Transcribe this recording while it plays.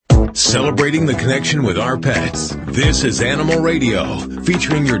Celebrating the connection with our pets. This is Animal Radio,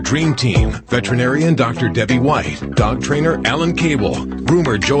 featuring your dream team, veterinarian Dr. Debbie White, dog trainer Alan Cable,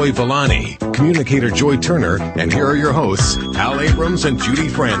 groomer Joey Villani, communicator Joy Turner, and here are your hosts, Hal Abrams and Judy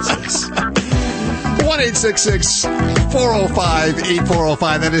Francis.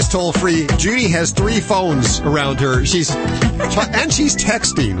 1-866-405-8405. That is toll free. Judy has 3 phones around her. She's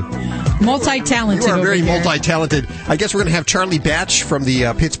texting. Multi-talented. You are very over here. multi-talented. I guess we're going to have Charlie Batch from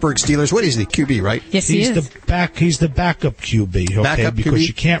the Pittsburgh Steelers. What is he? QB, right? Yes, He's the backup QB, okay? Backup because QB?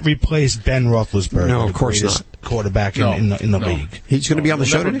 you can't replace Ben Roethlisberger. No, of the course greatest not. Quarterback in the league. He's going to be on the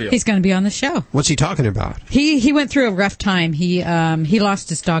show today? He's going to be on the show. What's he talking about? He went through a rough time. He lost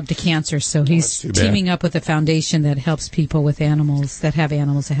his dog to cancer, so he's teaming up with a foundation that helps people with animals that have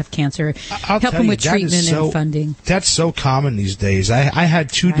cancer, help them with treatment and funding. That's so common these days. I had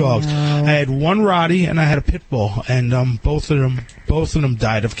 2 dogs. I had one Rottie and I had a pit bull, and both of them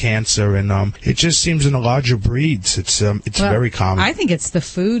died of cancer, and it just seems in the larger breeds it's very common. I think it's the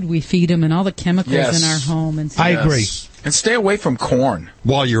food we feed them and all the chemicals in our home. And I agree. And stay away from corn.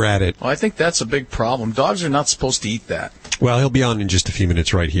 While you're at it. Well, I think that's a big problem. Dogs are not supposed to eat that. Well, he'll be on in just a few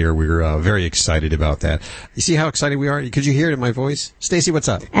minutes right here. We're very excited about that. You see how excited we are? Could you hear it in my voice? Stacy, what's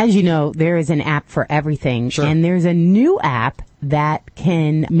up? As you know, there is an app for everything. Sure. And there's a new app that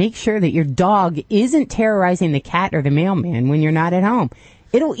can make sure that your dog isn't terrorizing the cat or the mailman when you're not at home.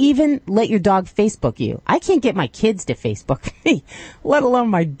 It'll even let your dog Facebook you. I can't get my kids to Facebook me, let alone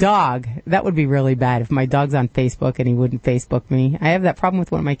my dog. That would be really bad if my dog's on Facebook and he wouldn't Facebook me. I have that problem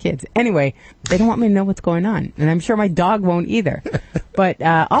with one of my kids. Anyway, they don't want me to know what's going on, and I'm sure my dog won't either. But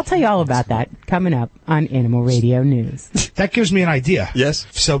I'll tell you all about that coming up on Animal Radio News. That gives me an idea. Yes.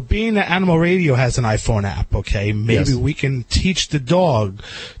 So being that Animal Radio has an iPhone app, okay, maybe we can teach the dog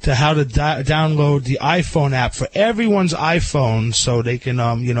to how to download the iPhone app for everyone's iPhone so they can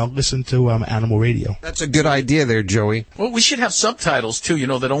listen to Animal Radio. That's a good idea there, Joey. Well, we should have subtitles, too,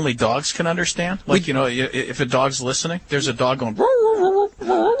 that only dogs can understand. Like, if a dog's listening, there's a dog going...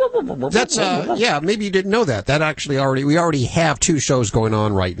 That's, maybe you didn't know that. That actually we already have 2 shows going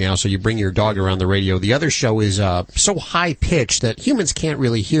on right now, so you bring your dog around the radio. The other show is so high-pitched that humans can't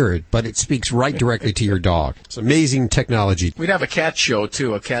really hear it, but it speaks right directly to your dog. It's amazing technology. We'd have a cat show,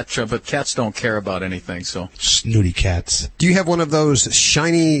 too, but cats don't care about anything, so... Snooty cats. Do you have one of those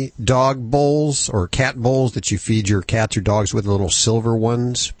shiny dog bowls or cat bowls that you feed your cats or dogs with, little silver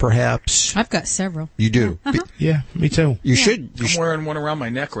ones, perhaps? I've got several. You do? Yeah, me too. You should. I'm wearing one around my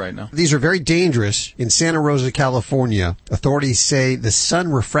neck right now. These are very dangerous. In Santa Rosa, California, authorities say the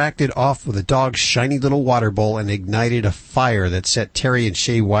sun refracted off of the dog's shiny little water bowl and ignited a fire that set Terry and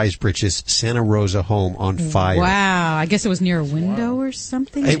Shay Wisebridge's Santa Rosa home on fire. Wow. I guess it was near a window or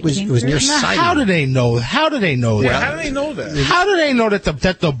something? It was near siding. How do they know? How do they know Yeah, that? how do they know that? How do they know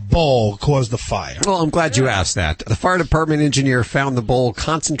that the bowl caused the fire? Well, I'm glad you asked that. The fire department engineer found the bowl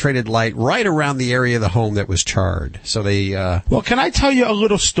concentrated light right around the area of the home that was charred. So they... Well, can I tell you a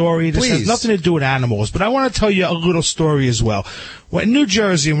little story? This Please. has nothing to do with animals, but I want to tell you a little story as well. Well, in New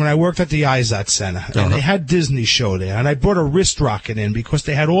Jersey, when I worked at the IZOT Center, and they had Disney show there, and I brought a wrist rocket in because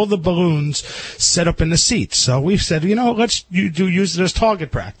they had all the balloons set up in the seats. So we said, let's use it as target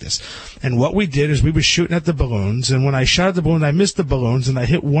practice. And what we did is we were shooting at the balloons, and when I shot at the balloon, I missed the balloons, and I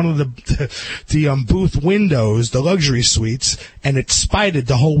hit one of the booth windows, the luxury suites, and it spited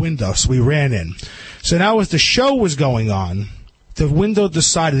the whole window, so we ran in. So now as the show was going on, the window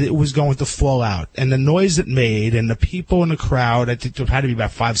decided it was going to fall out, and the noise it made, and the people in the crowd, I think there had to be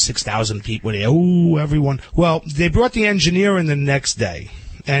about 5,000-6,000 people there. Ooh, everyone. Well, they brought the engineer in the next day,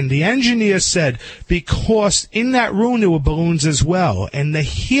 and the engineer said because in that room there were balloons as well, and the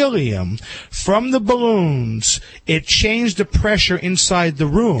helium from the balloons, it changed the pressure inside the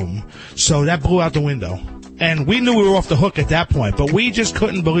room, so that blew out the window. And we knew we were off the hook at that point, but we just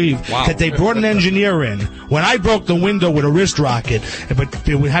couldn't believe that they brought an engineer in when I broke the window with a wrist rocket, but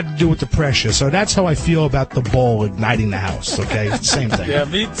it had to do with the pressure. So that's how I feel about the bowl igniting the house, okay? It's the same thing. Yeah,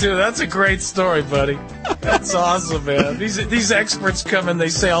 me too. That's a great story, buddy. That's awesome, man. These experts come and they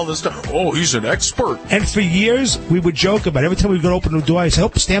say all this stuff. Oh, he's an expert. And for years, we would joke about it. Every time we would open the door, I'd say,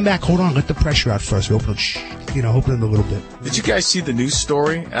 stand back, hold on, let the pressure out first. We open it, open it a little bit. Did you guys see the news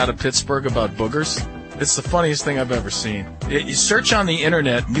story out of Pittsburgh about boogers? It's the funniest thing I've ever seen. You search on the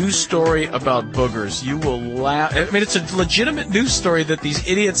internet, news story about boogers. You will laugh. I mean, it's a legitimate news story that these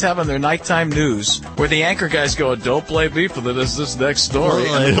idiots have on their nighttime news, where the anchor guys go, don't blame me for this next story.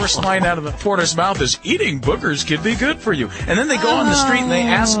 And the first line out of the reporter's mouth is, eating boogers can be good for you. And then they go on the street and they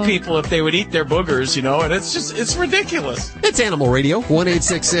ask people if they would eat their boogers, and it's ridiculous. It's Animal Radio,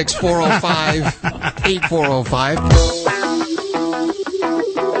 1-866-405-8405.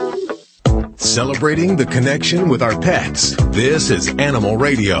 Celebrating the connection with our pets. This is Animal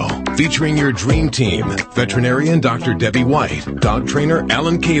Radio, featuring your dream team. Veterinarian Dr. Debbie White, dog trainer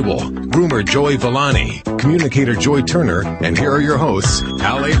Alan Cable, groomer Joy Villani, communicator Joy Turner, and here are your hosts,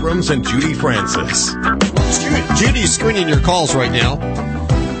 Al Abrams and Judy Francis. Judy's screening your calls right now.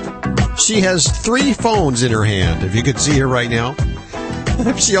 She has 3 phones in her hand. If you could see her right now,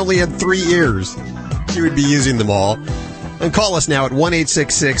 if she only had 3 ears, she would be using them all. And call us now at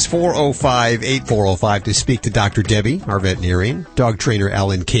 1-866-405-8405 to speak to Dr. Debbie, our veterinarian, dog trainer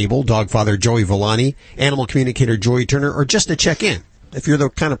Alan Cable, dog father Joey Villani, animal communicator Joy Turner, or just to check in. If you're the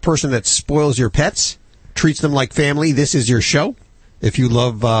kind of person that spoils your pets, treats them like family, this is your show. If you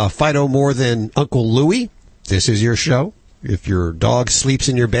love Fido more than Uncle Louie, this is your show. If your dog sleeps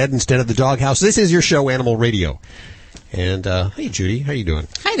in your bed instead of the doghouse, this is your show, Animal Radio. And, hey, Judy, how you doing?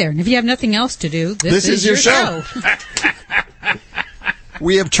 Hi there. And if you have nothing else to do, this is your show.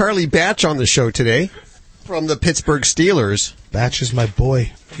 We have Charlie Batch on the show today from the Pittsburgh Steelers. Batch is my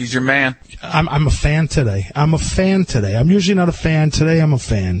boy. He's your man. I'm a fan today. I'm usually not a fan. Today I'm a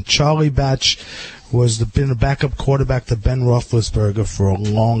fan. Charlie Batch been a backup quarterback to Ben Roethlisberger for a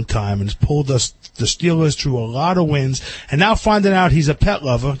long time and has pulled us, the Steelers, through a lot of wins. And now finding out he's a pet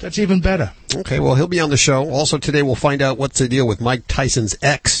lover, that's even better. Okay, well, he'll be on the show. Also today we'll find out what's the deal with Mike Tyson's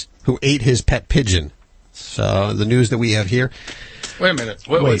ex who ate his pet pigeon. So the news that we have here. Wait a minute.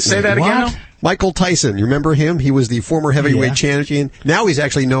 Wait, say that again? Now? Michael Tyson, you remember him? He was the former heavyweight champion. Now he's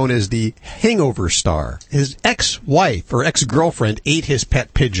actually known as the Hangover star. His ex-wife or ex-girlfriend ate his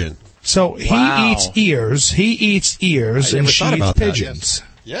pet pigeon. So he eats ears. He eats ears, and she eats pigeons.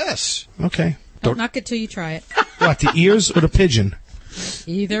 Yes. Okay. Don't knock it till you try it. What, the ears or the pigeon?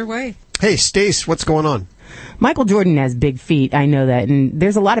 Either way. Hey, Stace, what's going on? Michael Jordan has big feet. I know that. And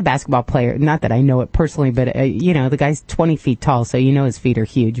there's a lot of basketball players. Not that I know it personally, but, the guy's 20 feet tall, so you know his feet are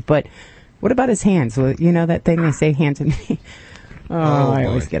huge. But what about his hands? Well, you know that thing they say, hands and feet? I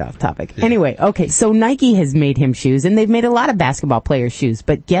always get off topic. Yeah. Anyway, okay, so Nike has made him shoes, and they've made a lot of basketball players' shoes.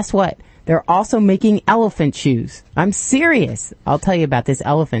 But guess what? They're also making elephant shoes. I'm serious. I'll tell you about this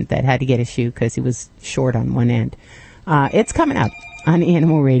elephant that had to get a shoe because he was short on one end. It's coming up on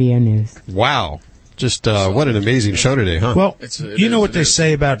Animal Radio News. Wow. Just what an amazing show today, huh? Well, you know what they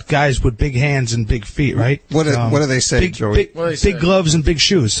say about guys with big hands and big feet, right? What do they say, Joey? Big gloves and big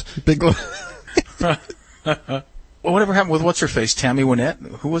shoes. Big gloves. Well, whatever happened with what's-her-face, Tammy Wynette?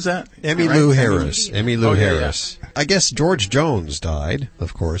 Who was that? Emmylou Harris. Emmylou Harris. Yeah. I guess George Jones died,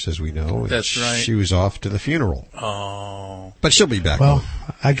 of course, as we know. That's right. She was off to the funeral. Oh. But she'll be back. Well,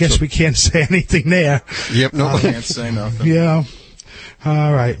 I guess we can't say anything there. Yep, no. I can't say nothing. Yeah.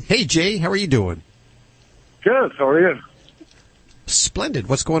 All right. Hey, Jay, how are you doing? Good. How are you? Splendid.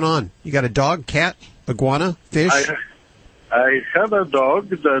 What's going on? You got a dog, cat, iguana, fish? I have a dog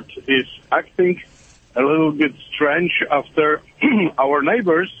that is acting a little bit strange after our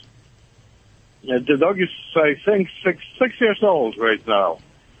neighbors. The dog is, I think, six years old right now.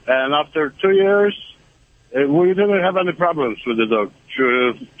 And after 2 years, we didn't have any problems with the dog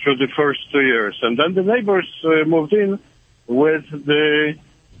through the first 2 years. And then the neighbors moved in with the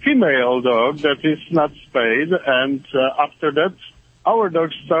female dog that is not spayed. And after that, our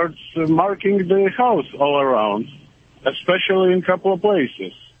dog starts marking the house all around, especially in a couple of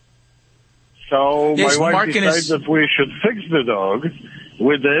places. So my wife decided that we should fix the dog.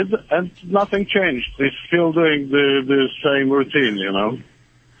 We did, and nothing changed. He's still doing the same routine, you know.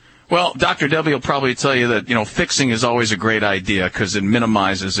 Well, Dr. Debbie will probably tell you that, fixing is always a great idea because it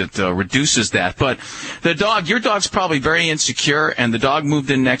minimizes, it reduces that. But your dog's probably very insecure, and the dog moved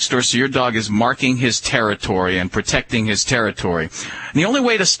in next door, so your dog is marking his territory and protecting his territory. And the only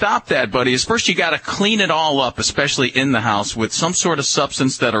way to stop that, buddy, is first you got to clean it all up, especially in the house, with some sort of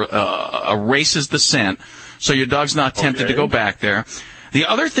substance that erases the scent, so your dog's not tempted to go back there. The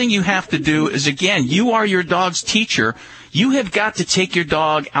other thing you have to do is, again, you are your dog's teacher. You have got to take your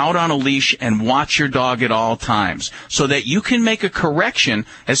dog out on a leash and watch your dog at all times so that you can make a correction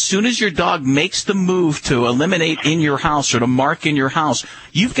as soon as your dog makes the move to eliminate in your house or to mark in your house.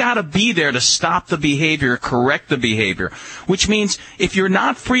 You've got to be there to stop the behavior, correct the behavior, which means if you're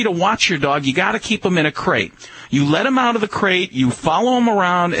not free to watch your dog, you got to keep him in a crate. You let him out of the crate, you follow him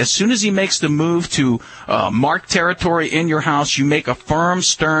around. As soon as he makes the move to mark territory in your house, you make a firm,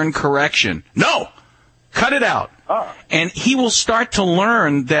 stern correction. No! Cut it out. And he will start to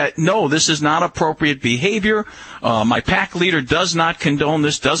learn that, no, this is not appropriate behavior. My pack leader does not condone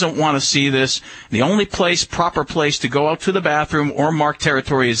this, doesn't want to see this. The only proper place to go out to the bathroom or mark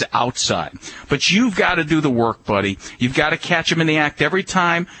territory is outside. But you've got to do the work, buddy. You've got to catch him in the act every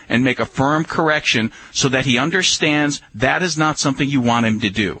time and make a firm correction so that he understands that is not something you want him to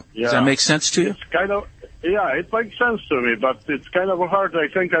do. Yeah. Does that make sense to you? It's kind of, yeah, it makes sense to me, but it's kind of hard. I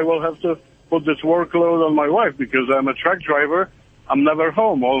think I will have to put this workload on my wife because I'm a truck driver. I'm never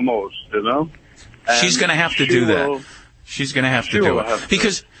home almost, you know. And she's going to have to do that. She's going to have to do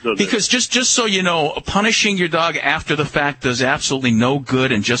it. Because just so you know, punishing your dog after the fact does absolutely no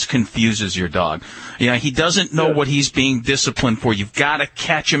good and just confuses your dog. Yeah, he doesn't know what he's being disciplined for. You've got to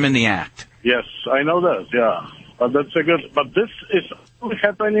catch him in the act. Yes, I know that, yeah. But that's a good, but this is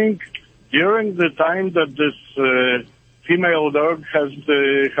happening during the time that this, female dog has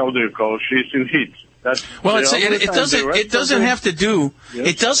the, how do you call it? She's in heat. Well, it doesn't have to do. Yes.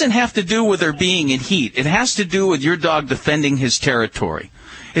 It doesn't have to do with her being in heat. It has to do with your dog defending his territory.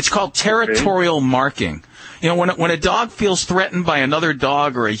 It's called territorial marking. You know, when a dog feels threatened by another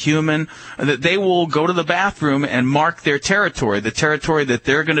dog or a human, that they will go to the bathroom and mark their territory, the territory that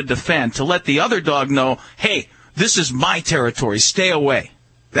they're going to defend, to let the other dog know, hey, this is my territory. Stay away.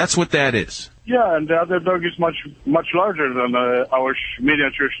 That's what that is. Yeah, and the other dog is much larger than our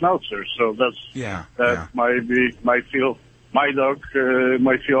miniature schnauzer, so my dog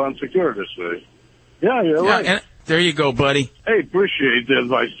might feel insecure this way. Yeah, you're right. And there you go, buddy. Hey, appreciate the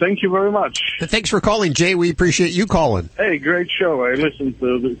advice. Thank you very much. Thanks for calling, Jay. We appreciate you calling. Hey, great show. I listen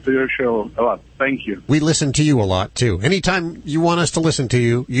to your show a lot. Thank you. We listen to you a lot, too. Anytime you want us to listen to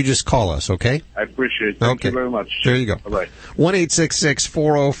you, you just call us, okay? I appreciate it. Thank you very much. There you go. Bye-bye.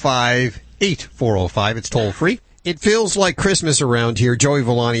 1-866-405-8405. It's toll free. It feels like Christmas around here. Joey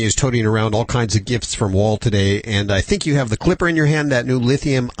Villani is toting around all kinds of gifts from Wall today, and I think you have the clipper in your hand, that new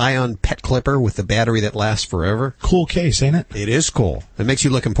lithium-ion pet clipper with the battery that lasts forever. Cool case, ain't it? It is cool. It makes you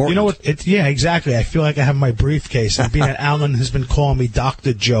look important. You know what? Yeah, exactly. I feel like I have my briefcase. And being that Alan has been calling me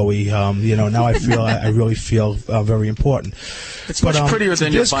Dr. Joey, now I feel I really feel very important. It's much prettier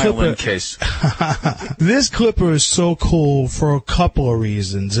than your violin case. This clipper is so cool for a couple of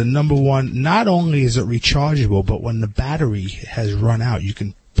reasons. And number one, not only is it rechargeable, but when the battery has run out, you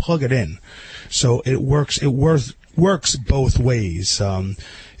can plug it in. So it works both ways.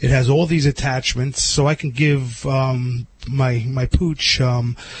 It has all these attachments, so I can give my pooch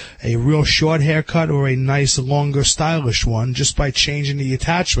a real short haircut or a nice, longer, stylish one just by changing the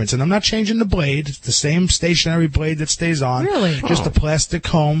attachments. And I'm not changing the blade. It's the same stationary blade that stays on. Really? Just a plastic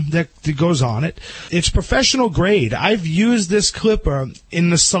comb that goes on it. It's professional grade. I've used this clipper in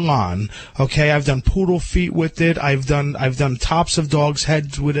the salon. Okay, I've done poodle feet with it. I've done tops of dogs'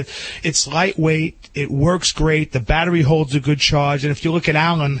 heads with it. It's lightweight. It works great. The battery holds a good charge. And if you look at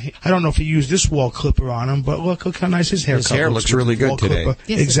Alan, I don't know if he used this wall clipper on him, but look how nice his hair looks really good today.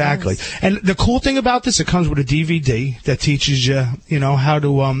 Yes, exactly. And the cool thing about this, it comes with a DVD that teaches you, how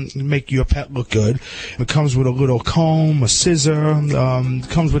to make your pet look good. It comes with a little comb, a scissor. It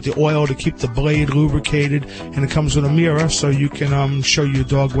comes with the oil to keep the blade lubricated, and it comes with a mirror so you can show your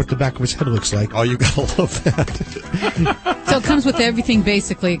dog what the back of his head looks like. Oh, you gotta love that. So it comes with everything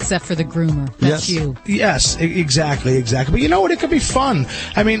basically except for the groomer. That's you. Yes, exactly. But you know what? It could be fun.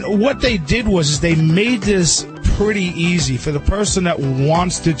 I mean, what they did was they made this pretty easy for the person that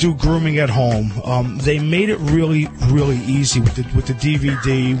wants to do grooming at home. They made it really, really easy with the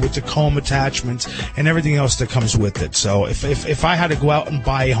DVD, with the comb attachments, and everything else that comes with it. So if I had to go out and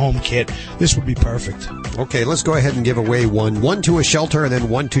buy a home kit, this would be perfect. Okay, let's go ahead and give away one to a shelter and then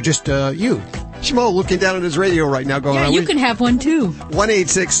one to just you. Shmo looking down at his radio right now going, yeah, you can have one too.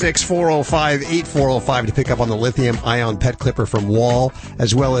 1-866-405-8405 to pick up on the lithium-ion pet clipper from Wall,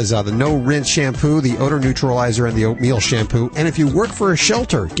 as well as the no-rinse shampoo, the odor neutralizer, and the oatmeal shampoo. And if you work for a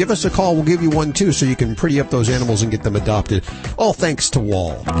shelter, give us a call. We'll give you one too so you can pretty up those animals and get them adopted. All thanks to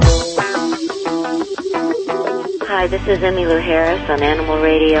Wall. Hi, this is Emmylou Harris on Animal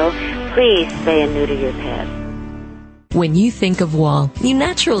Radio. Please spay and neuter your pet. When you think of Wall, you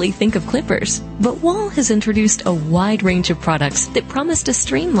naturally think of clippers. But Wall has introduced a wide range of products that promise to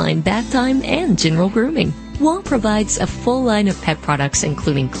streamline bath time and general grooming. Wall provides a full line of pet products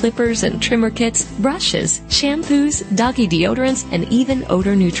including clippers and trimmer kits, brushes, shampoos, doggy deodorants, and even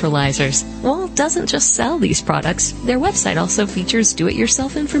odor neutralizers. Wall doesn't just sell these products. Their website also features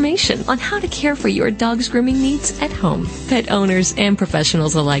do-it-yourself information on how to care for your dog's grooming needs at home. Pet owners and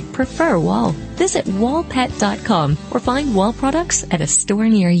professionals alike prefer Wall. Visit wallpet.com or find Wall products at a store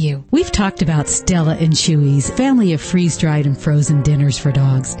near you. We've talked about Stella and Chewy's family of freeze-dried and frozen dinners for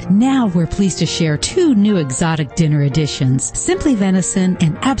dogs. Now we're pleased to share two new exotic dinner editions, Simply Venison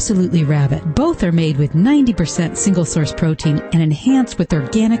and Absolutely Rabbit. Both are made with 90% single-source protein and enhanced with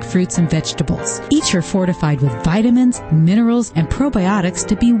organic fruits and vegetables. Each are fortified with vitamins, minerals, and probiotics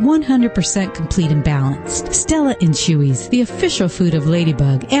to be 100% complete and balanced. Stella and Chewy's, the official food of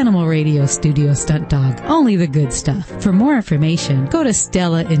Ladybug, Animal Radio Studio Stunt Dog. Only the good stuff. For more information, go to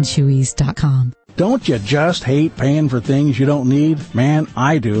StellaandChewy's.com. Don't you just hate paying for things you don't need? Man,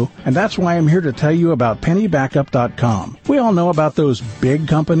 I do. And that's why I'm here to tell you about PennyBackup.com. We all know about those big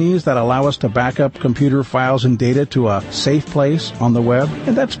companies that allow us to back up computer files and data to a safe place on the web,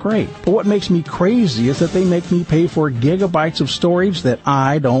 and that's great. But what makes me crazy is that they make me pay for gigabytes of storage that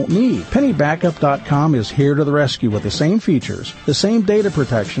I don't need. PennyBackup.com is here to the rescue with the same features, the same data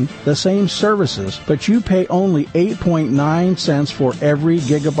protection, the same services, but you pay only 8.9 cents for every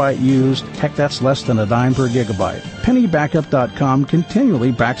gigabyte used. Heck, that's less than a dime per gigabyte. PennyBackup.com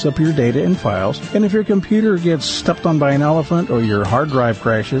continually backs up your data and files, and if your computer gets stepped on by an elephant or your hard drive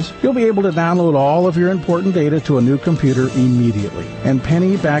crashes, you'll be able to download all of your important data to a new computer immediately. And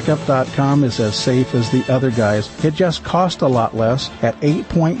PennyBackup.com is as safe as the other guys. It just costs a lot less at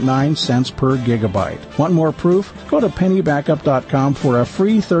 8.9 cents per gigabyte. Want more proof? Go to PennyBackup.com for a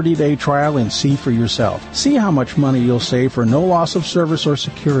free 30-day trial and see for yourself. See how much money you'll save for no loss of service or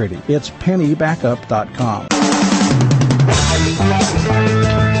security. It's PennyBackup.com.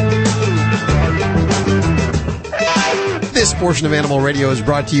 This portion of Animal Radio is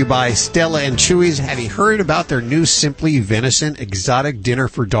brought to you by Stella and Chewy's. Have you heard about their new Simply Venison exotic dinner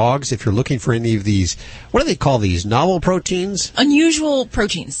for dogs? If you're looking for any of these, what do they call these? Novel proteins? Unusual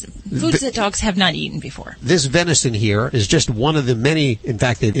proteins. Foods that dogs have not eaten before. This venison here is just one of the many. In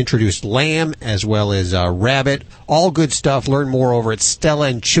fact, they've introduced lamb as well as rabbit. All good stuff. Learn more over at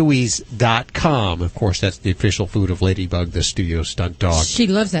StellaandChewy's.com. Of course, that's the official food of Ladybug, the studio stunt dog. She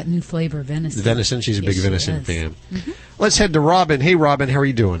loves that new flavor, venison. Venison, she's a big venison fan. Mm-hmm. Let's head to Robin. Hey, Robin, how are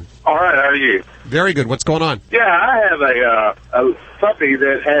you doing? All right, how are you? Very good. What's going on? Yeah, I have a puppy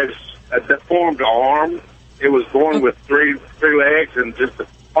that has a deformed arm. It was born with three legs and just a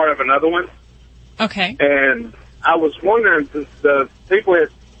part of another one. Okay. And I was wondering, the people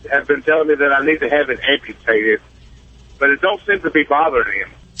have been telling me that I need to have it amputated, but it don't seem to be bothering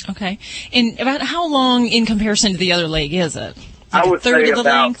him. Okay. And about how long in comparison to the other leg is it? Like I would a third say of the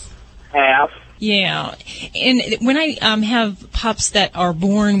about length? half. Yeah. And when I have pups that are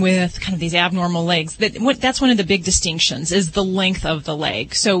born with kind of these abnormal legs, that's one of the big distinctions is the length of the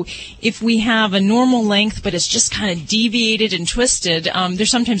leg. So if we have a normal length, but it's just kind of deviated and twisted, there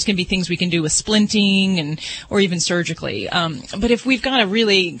sometimes can be things we can do with splinting or even surgically. But if we've got a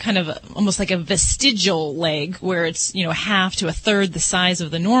really kind of almost like a vestigial leg where it's, half to a third the size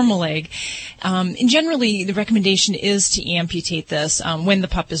of the normal leg, and generally the recommendation is to amputate this when the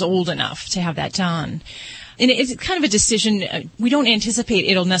pup is old enough to have that done. And it's kind of a decision. We don't anticipate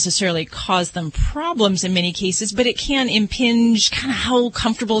it'll necessarily cause them problems in many cases, but it can impinge kind of how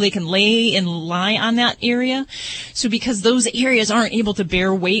comfortable they can lay and lie on that area. So because those areas aren't able to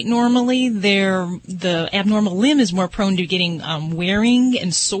bear weight normally, the abnormal limb is more prone to getting wearing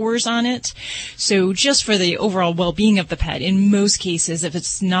and sores on it. So just for the overall well-being of the pet, in most cases, if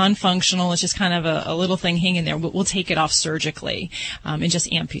it's non-functional, it's just kind of a little thing hanging there, we'll take it off surgically and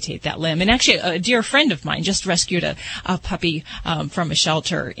just amputate that limb. And actually, a dear friend of mine just rescued a puppy from a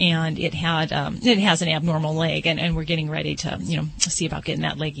shelter, and it has an abnormal leg, and we're getting ready to see about getting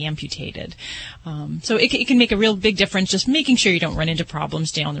that leg amputated. So it can make a real big difference, just making sure you don't run into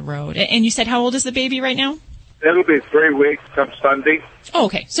problems down the road. And you said, how old is the baby right now? It'll be 3 weeks come Sunday. Oh,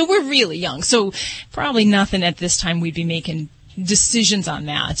 okay, so we're really young. So probably nothing at this time we'd be making decisions on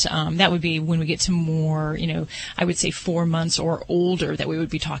that. That would be when we get to more, I would say 4 months or older that we would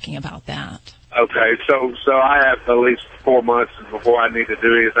be talking about that. Okay, so I have at least 4 months before I need to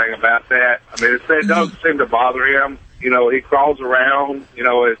do anything about that. I mean, it doesn't seem to bother him. He crawls around.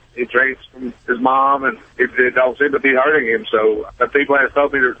 He drinks from his mom, and it don't seem to be hurting him. So the people have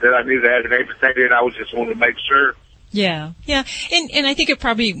told me that I need to have it amputated, and I was just wanting to make sure. Yeah. And I think it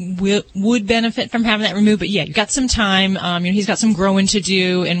probably would benefit from having that removed. But yeah, you've got some time. He's got some growing to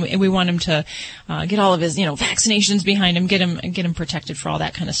do, and we want him to get all of his, vaccinations behind him, get him protected for all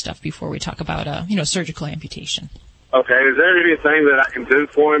that kind of stuff before we talk about surgical amputation. Okay. Is there anything that I can do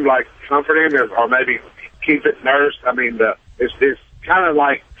for him, like comfort him, or maybe keep it nursed? I mean, it's kind of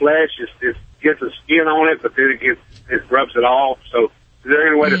like flesh. It gets the skin on it, but then it rubs it off. So is there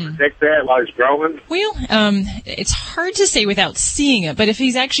any way to protect that while he's growing? Well, it's hard to say without seeing it, but if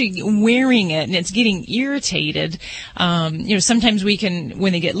he's actually wearing it and it's getting irritated, sometimes we can,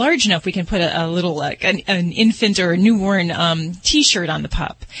 when they get large enough, we can put a little, like an infant or a newborn, t-shirt on the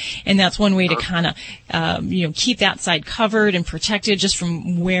pup. And that's one way to kind of, keep that side covered and protected just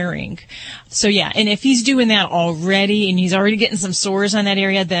from wearing. So yeah, and if he's doing that already and he's already getting some sores on that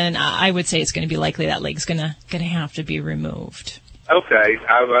area, then I would say it's going to be likely that leg's going to have to be removed. Okay,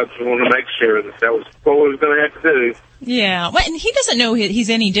 I just want to make sure that was what we was going to have to do. Yeah, well, and he doesn't know he's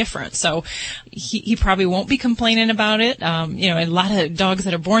any different, so he probably won't be complaining about it. A lot of dogs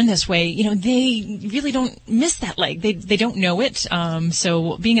that are born this way, they really don't miss that leg. They don't know it.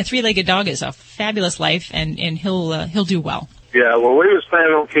 So being a three-legged dog is a fabulous life, and he'll do well. Yeah, well, we was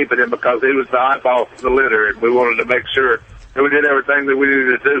planning on keeping him because he was the eyeball for the litter, and we wanted to make sure that we did everything that we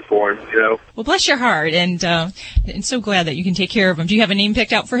needed to do for him, Well, bless your heart, and so glad that you can take care of him. Do you have a name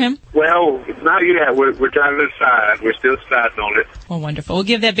picked out for him? Well, not yet. We're trying to decide. We're still deciding on it. Well, wonderful. We'll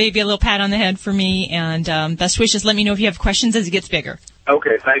give that baby a little pat on the head for me, and best wishes. Let me know if you have questions as he gets bigger.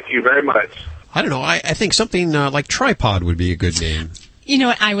 Okay, thank you very much. I don't know. I think something like Tripod would be a good name. You know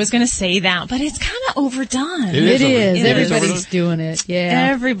what? I was going to say that, but it's kind of overdone. It is. Everybody's doing it. Yeah.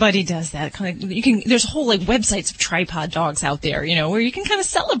 Everybody does that. There's whole websites of tripod dogs out there, where you can kind of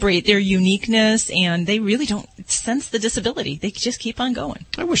celebrate their uniqueness, and they really don't sense the disability. They just keep on going.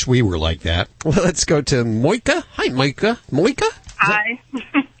 I wish we were like that. Well, let's go to Moika. Hi, Moika. Moika? Hi.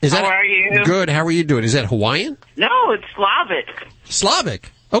 How are you? Good. How are you doing? Is that Hawaiian? No, it's Slavic.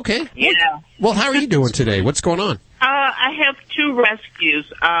 Slavic. Okay. Yeah. Well, how are you doing today? What's going on? I have two rescues.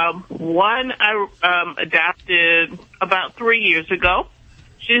 One I adopted about 3 years ago.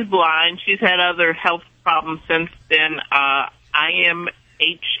 She's blind. She's had other health problems since then. IMHAIVDD,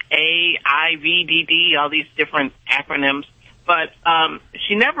 all these different acronyms. But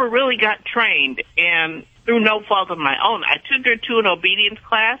she never really got trained, and through no fault of my own, I took her to an obedience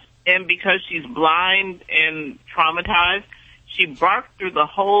class, and because she's blind and traumatized, she barked through the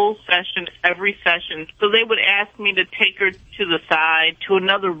whole session, every session. So they would ask me to take her to the side, to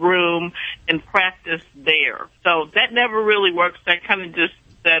another room, and practice there. So that never really works. I kind of just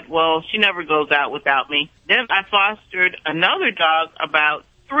said, well, she never goes out without me. Then I fostered another dog about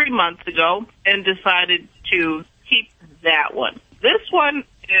 3 months ago and decided to keep that one. This one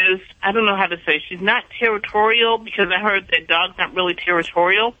is, I don't know how to say, she's not territorial because I heard that dogs aren't really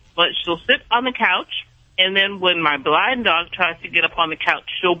territorial, but she'll sit on the couch. And then when my blind dog tries to get up on the couch,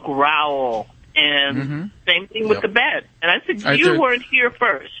 she'll growl. And same thing with the bed. And I said, you weren't here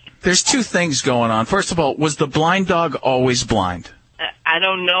first. There's two things going on. First of all, was the blind dog always blind? I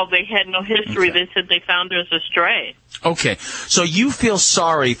don't know. They had no history. Okay. They said they found her as a stray. Okay. So you feel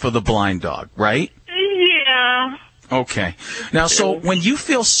sorry for the blind dog, right? Yeah. Okay. Now, so when you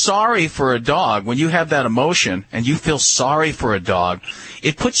feel sorry for a dog, when you have that emotion and you feel sorry for a dog,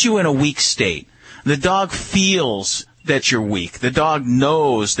 it puts you in a weak state. The dog feels that you're weak. The dog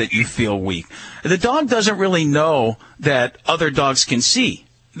knows that you feel weak. The dog doesn't really know that other dogs can see.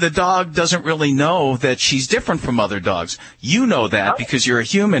 The dog doesn't really know that she's different from other dogs. You know that because you're a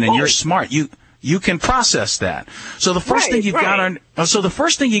human and you're smart. You can process that. So the first thing you got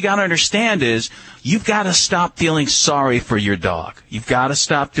to understand is you've got to stop feeling sorry for your dog. You've got to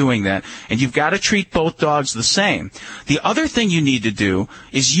stop doing that, and you've got to treat both dogs the same. The other thing you need to do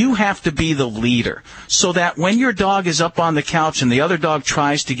is you have to be the leader, so that when your dog is up on the couch and the other dog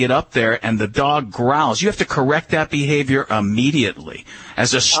tries to get up there and the dog growls, you have to correct that behavior immediately.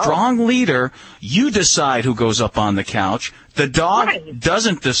 As a strong leader, you decide who goes up on the couch. The dog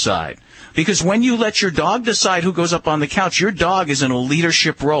doesn't decide. Because when you let your dog decide who goes up on the couch, your dog is in a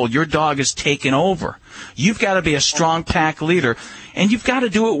leadership role. Your dog is taken over. You've got to be a strong pack leader, and you've got to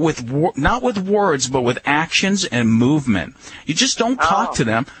do it with not with words, but with actions and movement. You just don't talk to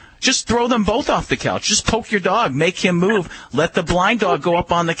them. Just throw them both off the couch. Just poke your dog. Make him move. Let the blind dog go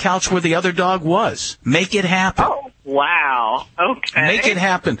up on the couch where the other dog was. Make it happen. Oh, wow. Okay. Make it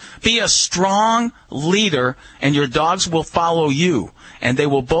happen. Be a strong leader, and your dogs will follow you. And they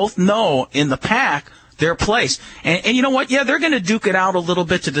will both know in the pack their place. And you know what? Yeah, they're going to duke it out a little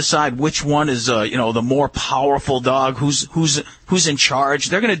bit to decide which one is, the more powerful dog, who's in charge.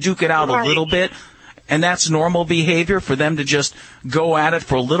 They're going to duke it out a little bit. And that's normal behavior for them to just go at it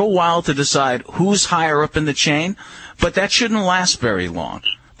for a little while to decide who's higher up in the chain. But that shouldn't last very long.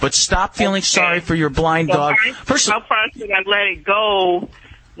 But stop feeling sorry for your blind dog. How far should I let it go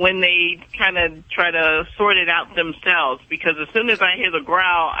when they kind of try to sort it out themselves? Because as soon as I hear the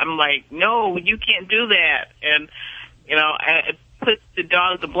growl, I'm like, no, you can't do that. And, I put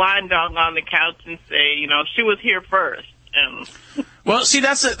the blind dog on the couch and say, she was here first. Well, see,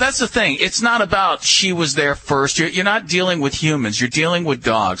 that's the thing. It's not about she was there first. You're not dealing with humans. You're dealing with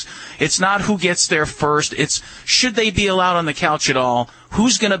dogs. It's not who gets there first. It's should they be allowed on the couch at all?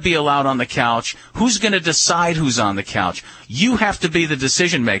 Who's going to be allowed on the couch? Who's going to decide who's on the couch? You have to be the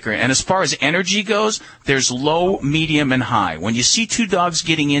decision maker. And as far as energy goes, there's low, medium, and high. When you see two dogs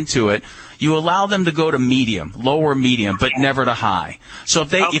getting into it, you allow them to go to medium, lower medium, but never to high. So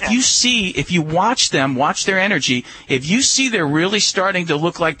if you watch them, watch their energy, if you see they're really starting to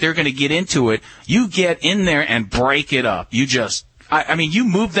look like they're going to get into it, you get in there and break it up. You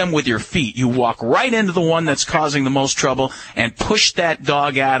move them with your feet. You walk right into the one that's causing the most trouble and push that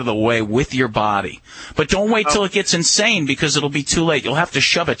dog out of the way with your body. But don't wait till it gets insane because it'll be too late. You'll have to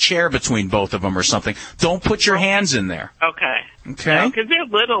shove a chair between both of them or something. Don't put your hands in there. Okay. Okay. Because they're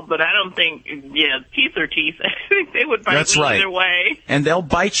little, but I don't think, teeth are teeth. I think they would bite me either way. And they'll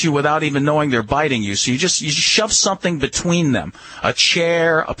bite you without even knowing they're biting you. So you just shove something between them. A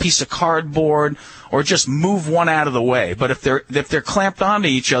chair, a piece of cardboard, or just move one out of the way. But if they're clamped onto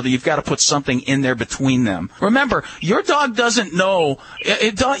each other, you've got to put something in there between them. Remember, your dog doesn't know.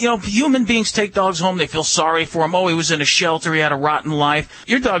 Human beings take dogs home. They feel sorry for him. Oh, he was in a shelter. He had a rotten life.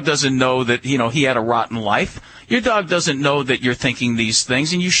 Your dog doesn't know that, he had a rotten life. Your dog doesn't know that you're thinking these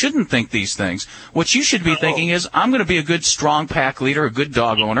things, and you shouldn't think these things. What you should be thinking is, I'm going to be a good, strong pack leader, a good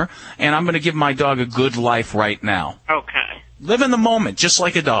dog owner, and I'm going to give my dog a good life right now. Okay. Live in the moment, just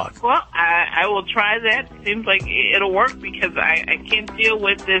like a dog. Well, I will try that. Seems like it'll work because I can't deal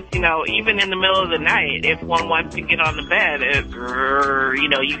with this, even in the middle of the night. If one wants to get on the bed,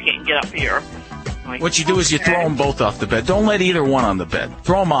 you can't get up here. What you do is you throw them both off the bed. Don't let either one on the bed.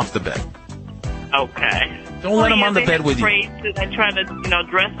 Throw them off the bed. Okay. Don't let them on the bed with you. Crates, and I try to,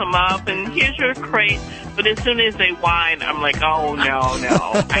 dress them up, and here's your crate. But as soon as they whine, I'm like, oh, no,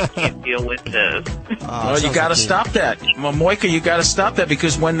 I can't deal with this. Well, you got to stop that. Well, Moika, you got to stop that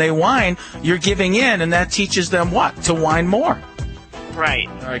because when they whine, you're giving in, and that teaches them what? To whine more. Right.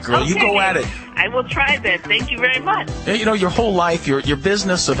 All right, girl, you go at it. I will try that. Thank you very much. Your whole life, your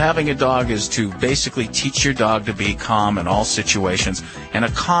business of having a dog is to basically teach your dog to be calm in all situations. And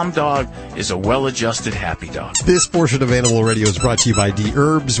a calm dog is a well-adjusted, happy dog. This portion of Animal Radio is brought to you by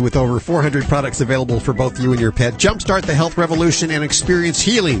D-Herbs. With over 400 products available for both you and your pet, jumpstart the health revolution and experience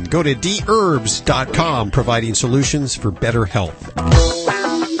healing. Go to D-Herbs.com, providing solutions for better health.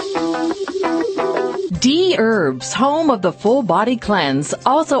 D-Herbs, home of the full body cleanse,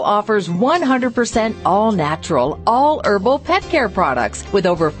 also offers 100% all natural, all herbal pet care products with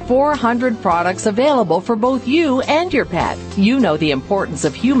over 400 products available for both you and your pet. You know the importance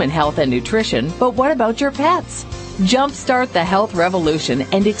of human health and nutrition, but what about your pets? Jumpstart the health revolution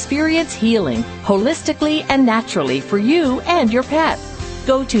and experience healing holistically and naturally for you and your pet.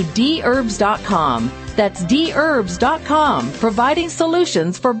 Go to DHerbs.com. That's DHerbs.com, providing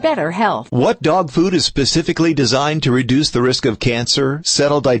solutions for better health. What dog food is specifically designed to reduce the risk of cancer,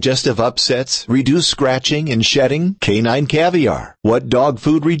 settle digestive upsets, reduce scratching and shedding? Canine Caviar. What dog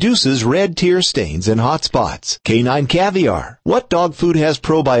food reduces red tear stains and hot spots? Canine Caviar. What dog food has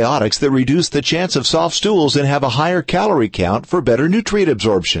probiotics that reduce the chance of soft stools and have a higher calorie count for better nutrient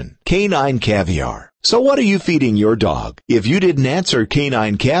absorption? Canine Caviar. So what are you feeding your dog? If you didn't answer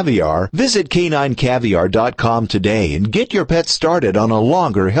Canine Caviar, visit caninecaviar.com today and get your pet started on a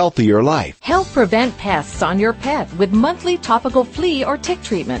longer, healthier life. Help prevent pests on your pet with monthly topical flea or tick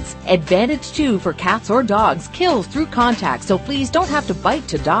treatments. Advantage 2 for cats or dogs kills through contact, so fleas don't have to bite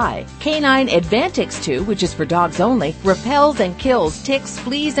to die. Canine Advantix 2, which is for dogs only, repels and kills ticks,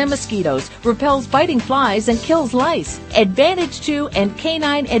 fleas, and mosquitoes, repels biting flies, and kills lice. Advantage 2 and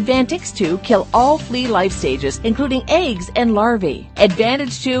Canine Advantix 2 kill all flea life stages, including eggs and larvae.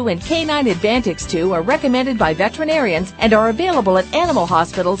 Advantage 2 and Canine Advantix 2 are recommended by veterinarians and are available at animal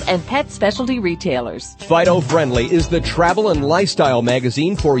hospitals and pet specialty retailers. Fido Friendly is the travel and lifestyle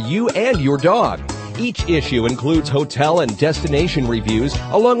magazine for you and your dog. Each issue includes hotel and destination reviews,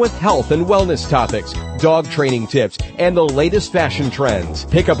 along with health and wellness topics, dog training tips, and the latest fashion trends.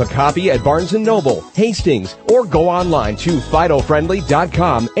 Pick up a copy at Barnes & Noble, Hastings, or go online to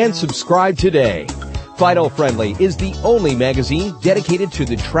FidoFriendly.com and subscribe today. Fido Friendly is the only magazine dedicated to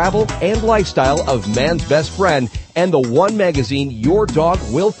the travel and lifestyle of man's best friend, and the one magazine your dog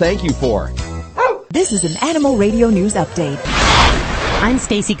will thank you for. This is an Animal Radio News Update. I'm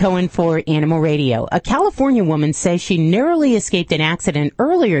Stacy Cohen for Animal Radio. A California woman says she narrowly escaped an accident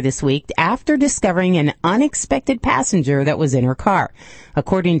earlier this week after discovering an unexpected passenger that was in her car.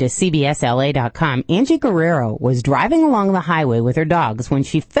 According to CBSLA.com, Angie Guerrero was driving along the highway with her dogs when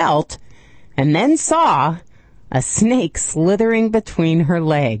she felt and then saw a snake slithering between her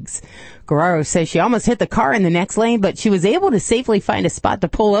legs. Guerrero says she almost hit the car in the next lane, but she was able to safely find a spot to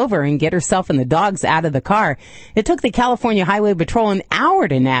pull over and get herself and the dogs out of the car. It took the California Highway Patrol an hour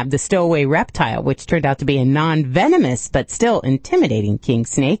to nab the stowaway reptile, which turned out to be a non-venomous but still intimidating king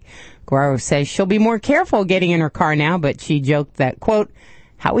snake. Guerrero says she'll be more careful getting in her car now, but she joked that, quote,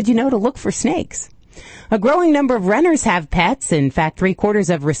 how would you know to look for snakes? A growing number of renters have pets. In fact, 3/4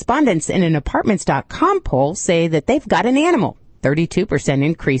 of respondents in an Apartments.com poll say that they've got an animal. 32%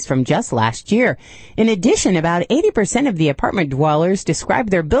 increase from just last year. In addition, about 80% of the apartment dwellers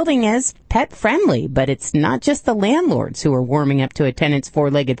describe their building as pet-friendly, but it's not just the landlords who are warming up to a tenant's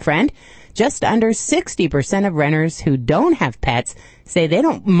four-legged friend. Just under 60% of renters who don't have pets say they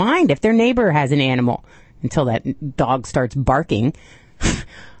don't mind if their neighbor has an animal until that dog starts barking.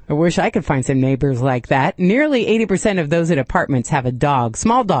 I wish I could find some neighbors like that. Nearly 80% of those in apartments have a dog.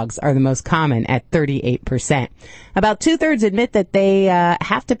 Small dogs are the most common at 38%. About 2/3 admit that they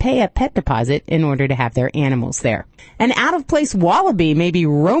have to pay a pet deposit in order to have their animals there. An out-of-place wallaby may be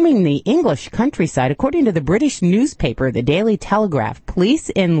roaming the English countryside. According to the British newspaper, the Daily Telegraph, police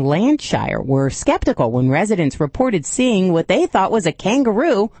in Lancashire were skeptical when residents reported seeing what they thought was a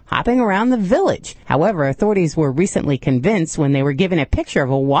kangaroo hopping around the village. However, authorities were recently convinced when they were given a picture of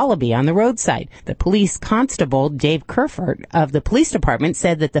a wallaby on the roadside. The police constable, Dave Kerford, of the police department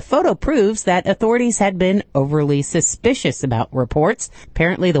said that the photo proves that authorities had been overly suspicious about reports.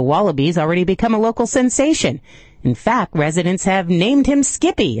 Apparently, the wallaby's already become a local sensation. In fact, residents have named him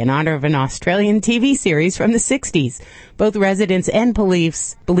Skippy in honor of an Australian TV series from the 60s. Both residents and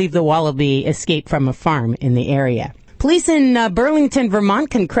police believe the wallaby escaped from a farm in the area. Police in Burlington, Vermont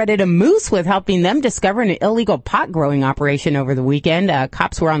can credit a moose with helping them discover an illegal pot growing operation over the weekend.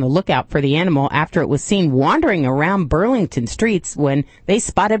 Cops were on the lookout for the animal after it was seen wandering around Burlington streets when they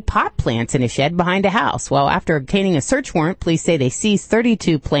spotted pot plants in a shed behind a house. Well, after obtaining a search warrant, police say they seized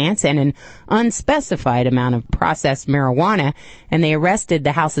 32 plants and an unspecified amount of processed marijuana, and they arrested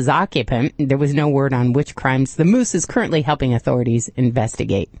the house's occupant. There was no word on which crimes. The moose is currently helping authorities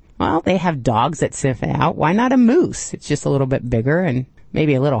investigate. Well, they have dogs that sniff it out. Why not a moose? It's just a little bit bigger and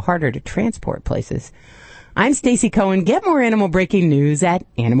maybe a little harder to transport places. I'm Stacey Cohen. Get more animal breaking news at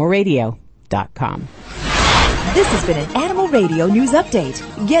animalradio.com. This has been an Animal Radio News Update.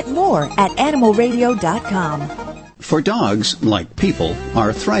 Get more at animalradio.com. For dogs, like people,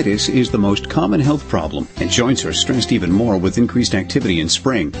 arthritis is the most common health problem, and joints are stressed even more with increased activity in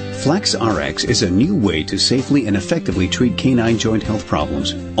spring. FlexRx is a new way to safely and effectively treat canine joint health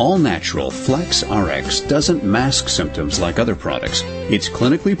problems. All natural FlexRx doesn't mask symptoms like other products. It's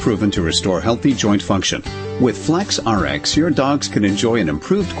clinically proven to restore healthy joint function. With FlexRx, your dogs can enjoy an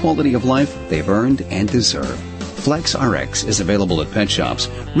improved quality of life they've earned and deserve. FlexRx is available at pet shops,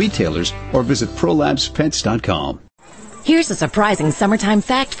 retailers, or visit ProlabsPets.com. Here's a surprising summertime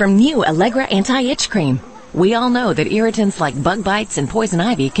fact from new Allegra Anti-Itch Cream. We all know that irritants like bug bites and poison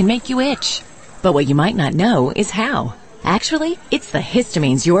ivy can make you itch. But what you might not know is how. Actually, it's the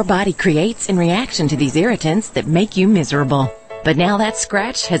histamines your body creates in reaction to these irritants that make you miserable. But now that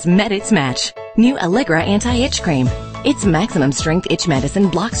scratch has met its match. New Allegra Anti-Itch Cream. Its maximum strength itch medicine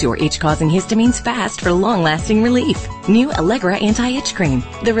blocks your itch-causing histamines fast for long-lasting relief. New Allegra Anti-Itch Cream.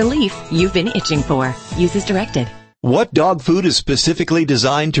 The relief you've been itching for. Use as directed. What dog food is specifically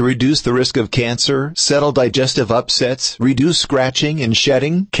designed to reduce the risk of cancer, settle digestive upsets, reduce scratching and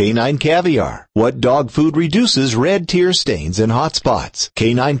shedding? Canine Caviar. What dog food reduces red tear stains and hot spots?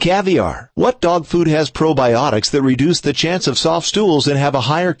 Canine Caviar. What dog food has probiotics that reduce the chance of soft stools and have a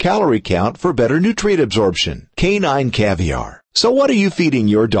higher calorie count for better nutrient absorption? Canine Caviar. So what are you feeding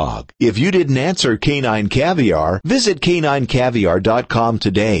your dog? If you didn't answer Canine Caviar, visit caninecaviar.com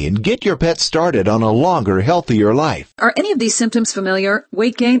today and get your pet started on a longer, healthier life. Are any of these symptoms familiar?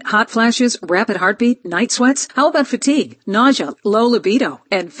 Weight gain, hot flashes, rapid heartbeat, night sweats? How about fatigue, nausea, low libido,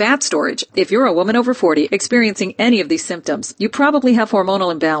 and fat storage? If you're a woman over 40 experiencing any of these symptoms, you probably have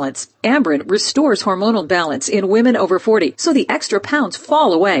hormonal imbalance. Amberen restores hormonal balance in women over 40, so the extra pounds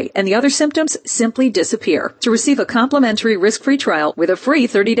fall away and the other symptoms simply disappear. To receive a complimentary risk-free trial with a free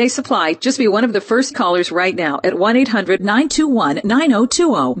 30-day supply, just be one of the first callers right now at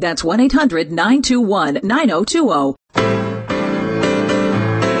 1-800-921-9020. That's 1-800-921-9020.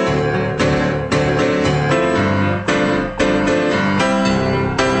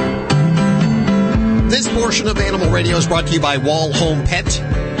 This portion of Animal Radio is brought to you by Wall Home Pet.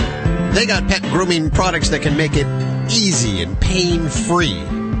 They got pet grooming products that can make it easy and pain-free.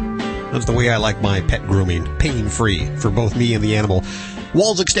 That's the way I like my pet grooming, pain-free for both me and the animal.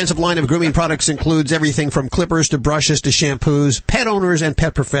 Wall's extensive line of grooming products includes everything from clippers to brushes to shampoos. Pet owners and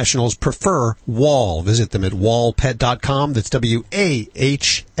pet professionals prefer Wall. Visit them at wallpet.com. That's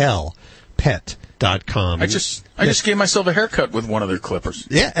WAHL pet.com. I just gave myself a haircut with one of their clippers.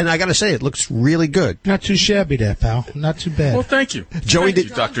 Yeah, and I got to say, it looks really good. Not too shabby there, pal. Not too bad. Well, thank you. Joey, thank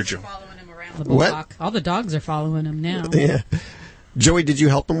you, Dr. Joe. The block. All the dogs are following him now. Yeah. Joey, did you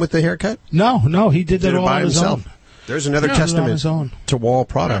help him with the haircut? No, he did that all by on his himself. own. There's another testament to Wall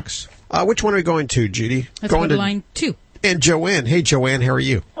products. Which one are we going to, Judy? Let's go to line 2. And Joanne. Hey, Joanne, how are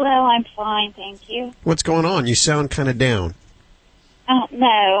you? Well, I'm fine, thank you. What's going on? You sound kind of down. No,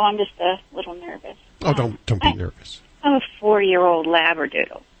 I'm just a little nervous. Oh, don't be nervous. I'm a 4-year-old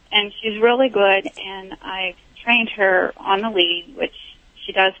Labradoodle, and she's really good, and I trained her on the lead, which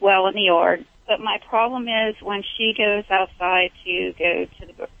she does well in the yard. But my problem is when she goes outside to go to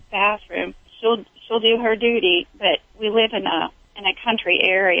the bathroom, she'll do her duty, but we live in a country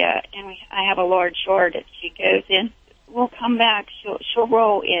area, and I have a large yard that she goes in. We'll come back, she'll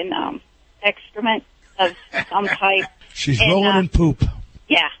roll in excrement of some type. She's rolling in poop.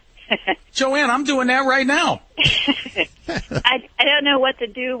 Yeah. Joanne, I'm doing that right now. I don't know what to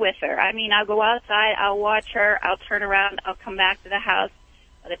do with her. I mean, I'll go outside, I'll watch her, I'll turn around, I'll come back to the house.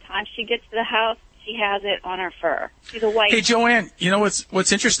 By the time she gets to the house, she has it on her fur. She's a white. Hey, Joanne, you know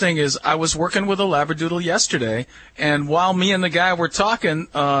what's interesting is I was working with a Labradoodle yesterday, and while me and the guy were talking,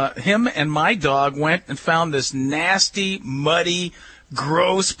 him and my dog went and found this nasty, muddy,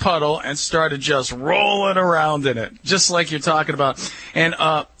 gross puddle and started just rolling around in it, just like you're talking about. And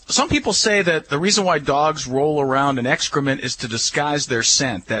some people say that the reason why dogs roll around in excrement is to disguise their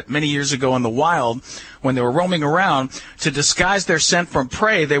scent, that many years ago in the wild, when they were roaming around, to disguise their scent from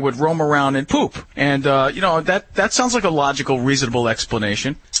prey, they would roam around in poop. And, that sounds like a logical, reasonable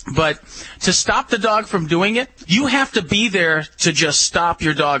explanation. But to stop the dog from doing it, you have to be there to just stop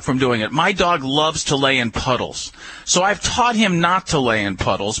your dog from doing it. My dog loves to lay in puddles. So I've taught him not to lay in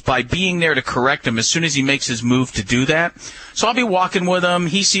puddles by being there to correct him as soon as he makes his move to do that. So I'll be walking with him.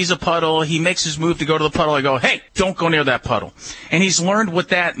 He sees a puddle. He makes his move to go to the puddle. I go, hey, don't go near that puddle. And he's learned what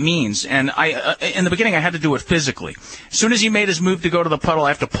that means. And in the beginning, I had to do it physically. As soon as he made his move to go to the puddle, I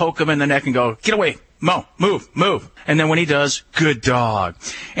have to poke him in the neck and go, get away. Mo, move. And then when he does, good dog.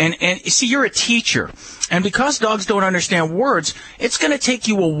 And you see, you're a teacher. And because dogs don't understand words, it's going to take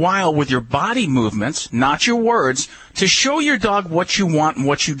you a while with your body movements, not your words, to show your dog what you want and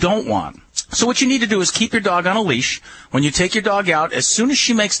what you don't want. So what you need to do is keep your dog on a leash. When you take your dog out, as soon as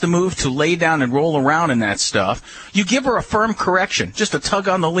she makes the move to lay down and roll around in that stuff, you give her a firm correction, just a tug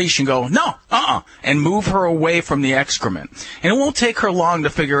on the leash and go, no, and move her away from the excrement. And it won't take her long to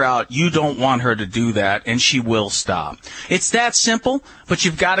figure out you don't want her to do that, and she will stop. It's that simple, but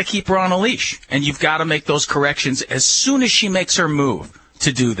you've got to keep her on a leash, and you've got to make those corrections as soon as she makes her move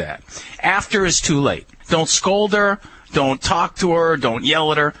to do that. After is too late. Don't scold her. Don't talk to her. Don't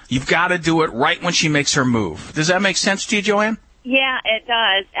yell at her. You've got to do it right when she makes her move. Does that make sense to you, Joanne? Yeah, it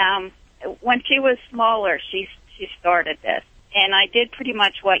does. When she was smaller, she started this. And I did pretty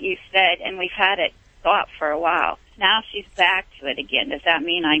much what you said, and we've had it stopped for a while. Now she's back to it again. Does that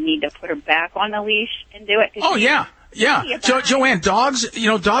mean I need to put her back on the leash and do it? Oh, yeah. Yeah, Joanne, dogs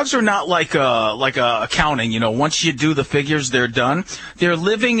are not like accounting. Once you do the figures, they're done. They're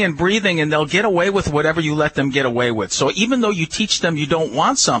living and breathing, and they'll get away with whatever you let them get away with. So even though you teach them you don't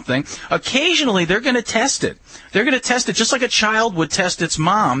want something, occasionally they're going to test it. They're going to test it just like a child would test its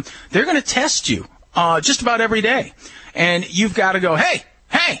mom. They're going to test you just about every day. And you've got to go, hey,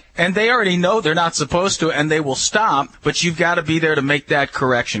 and they already know they're not supposed to, and they will stop, but you've got to be there to make that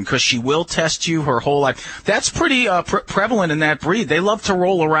correction, because she will test you her whole life. That's pretty prevalent in that breed. They love to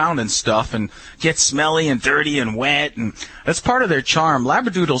roll around and stuff and get smelly and dirty and wet, and that's part of their charm.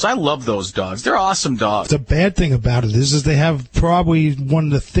 Labradoodles, I love those dogs. They're awesome dogs. The bad thing about it is they have probably one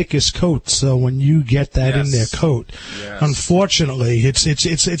of the thickest coats, so when you get that in their coat, unfortunately,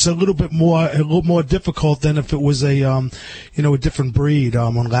 it's a little more difficult than if it was a different breed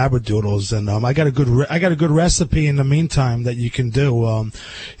on Labradoodles. And I got a good recipe in the meantime that you can do.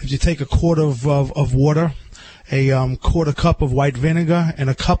 If you take a quart of water, a quarter cup of white vinegar, and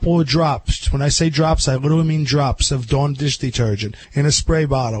a couple of drops. When I say drops, I literally mean drops of Dawn dish detergent in a spray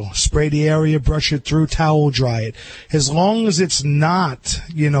bottle. Spray the area, brush it through, towel dry it. As long as it's not,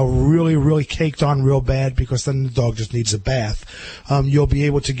 really, really caked on real bad, because then the dog just needs a bath, you'll be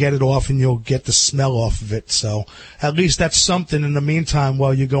able to get it off and you'll get the smell off of it. So at least that's something in the meantime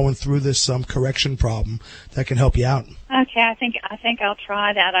while you're going through this correction problem that can help you out. Okay, I think I'll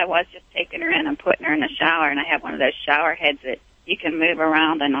try that. I was just taking her in and putting her in the shower, and I have one of those shower heads that you can move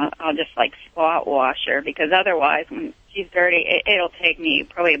around, and I'll just spot wash her, because otherwise when she's dirty, it'll take me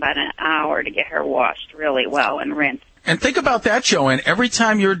probably about an hour to get her washed really well and rinsed. And think about that, Joanne. Every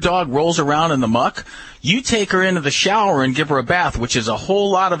time your dog rolls around in the muck, you take her into the shower and give her a bath, which is a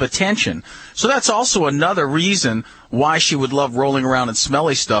whole lot of attention. So that's also another reason why she would love rolling around in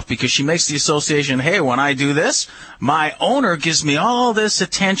smelly stuff, because she makes the association, hey, when I do this, my owner gives me all this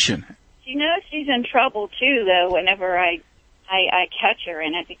attention. She knows she's in trouble, too, though, whenever I catch her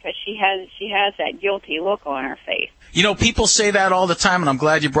in it, because she has that guilty look on her face. You know, people say that all the time, and I'm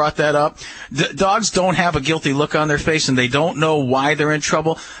glad you brought that up. Dogs don't have a guilty look on their face, and they don't know why they're in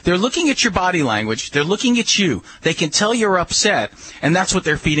trouble. They're looking at your body language. They're looking at you. They can tell you're upset, and that's what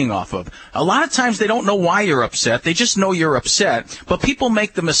they're feeding off of. A lot of times they don't know why you're upset. They just know you're upset. But people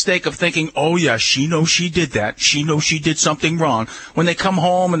make the mistake of thinking, oh, yeah, she knows she did that. She knows she did something wrong. When they come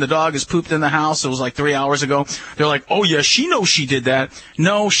home and the dog has pooped in the house, it was like 3 hours ago, they're like, oh, yeah, she knows she did that.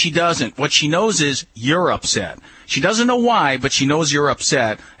 No, she doesn't. What she knows is you're upset. She doesn't know why, but she knows you're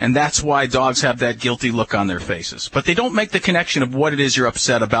upset, and that's why dogs have that guilty look on their faces. But they don't make the connection of what it is you're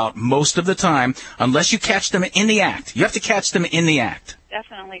upset about most of the time, unless you catch them in the act. You have to catch them in the act.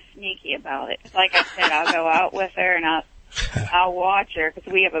 Definitely sneaky about it. Like I said, I'll go out with her and I'll watch her, because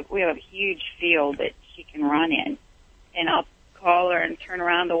we have a huge field that she can run in, and I'll call her and turn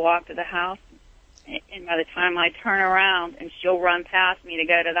around to walk to the house, and by the time I turn around and she'll run past me to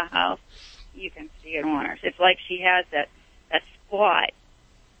go to the house, you can see it on her. It's like she has that spot.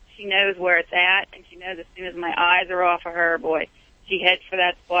 She knows where it's at, and she knows as soon as my eyes are off of her, boy, she heads for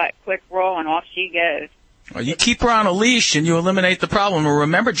that spot, quick roll, and off she goes. Well, you keep her on a leash, and you eliminate the problem. And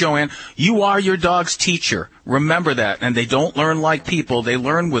remember, Joanne, you are your dog's teacher. Remember that. And they don't learn like people. They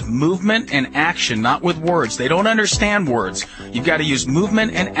learn with movement and action, not with words. They don't understand words. You've got to use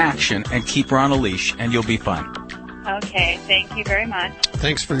movement and action and keep her on a leash, and you'll be fine. Okay, thank you very much.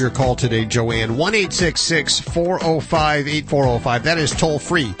 Thanks for your call today, Joanne. 1-866-405-8405. That is toll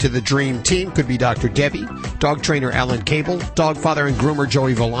free to the Dream Team. Could be Dr. Debbie, dog trainer Alan Cable, dog father and groomer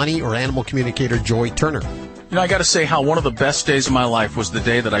Joey Villani, or animal communicator Joy Turner. You know, I got to say how one of the best days of my life was the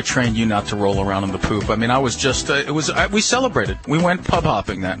day that I trained you not to roll around in the poop. I mean, I was just, we celebrated. We went pub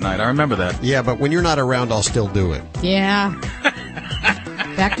hopping that night. I remember that. Yeah, but when you're not around, I'll still do it. Yeah.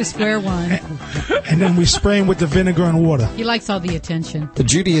 Back to square one. And then we spray him with the vinegar and water. He likes all the attention.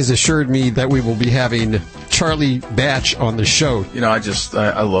 Judy has assured me that we will be having Charlie Batch on the show. You know,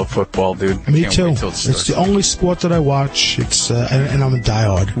 I love football, dude. Me too. It's the only sport that I watch. And I'm a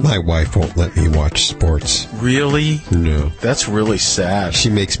diehard. My wife won't let me watch sports. Really? No. That's really sad. She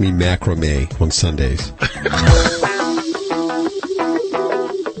makes me macrame on Sundays.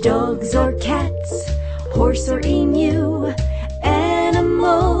 Dogs or cats, horse or emu,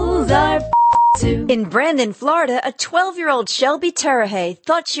 animals are too. In Brandon, Florida, a 12-year-old Shelby Terahay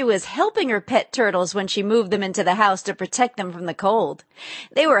thought she was helping her pet turtles when she moved them into the house to protect them from the cold.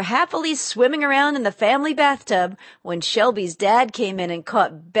 They were happily swimming around in the family bathtub when Shelby's dad came in and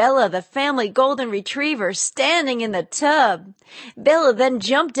caught Bella, the family golden retriever, standing in the tub. Bella then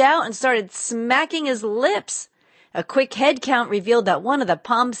jumped out and started smacking his lips. A quick head count revealed that one of the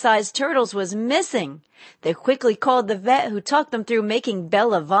palm-sized turtles was missing. They quickly called the vet, who talked them through making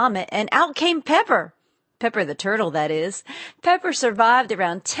Bella vomit, and out came Pepper. Pepper the turtle, that is. Pepper survived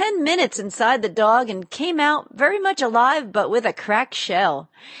around 10 minutes inside the dog and came out very much alive, but with a cracked shell.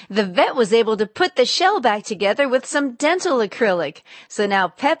 The vet was able to put the shell back together with some dental acrylic. So now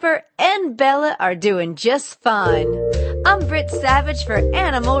Pepper and Bella are doing just fine. I'm Britt Savage for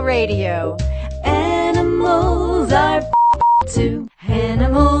Animal Radio. Animals are too.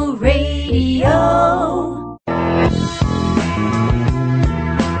 Animal Radio.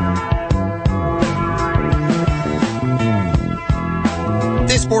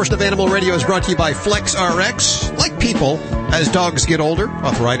 This portion of Animal Radio is brought to you by Flex RX. Like people, as dogs get older,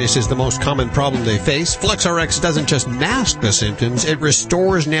 arthritis is the most common problem they face. Flex RX doesn't just mask the symptoms, it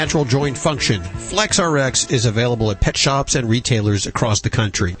restores natural joint function. Flex RX is available at pet shops and retailers across the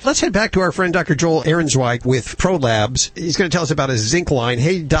country. Let's head back to our friend Dr. Joel Ahrensweig with ProLabs. He's going to tell us about his zinc line.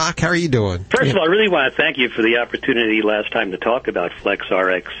 Hey, Doc, how are you doing? First of all, I really want to thank you for the opportunity last time to talk about Flex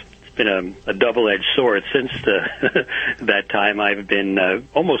RX. Been a double-edged sword. Since that time, I've been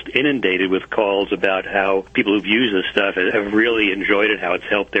almost inundated with calls about how people who've used this stuff have really enjoyed it, how it's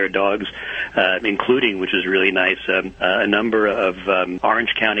helped their dogs, including, which is really nice, a number of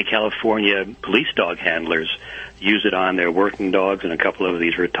Orange County, California police dog handlers use it on their working dogs and a couple of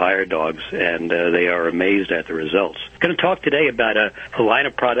these retired dogs, and they are amazed at the results. I'm going to talk today about a line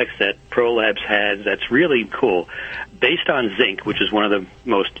of products that ProLabs has that's really cool. Based on zinc, which is one of the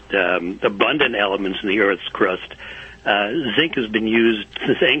most abundant elements in the Earth's crust, zinc has been used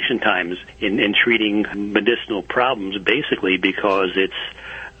since ancient times in treating medicinal problems, basically because it's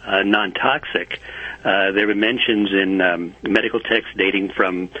non-toxic. There have been mentions in medical texts dating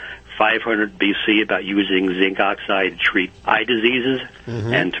from 500 BC about using zinc oxide to treat eye diseases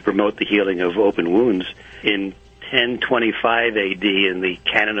and to promote the healing of open wounds. In 1025 AD, in the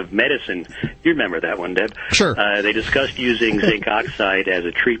Canon of Medicine, you remember that one, Deb? Sure. They discussed using zinc oxide as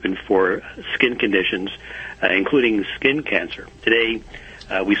a treatment for skin conditions, including skin cancer. Today,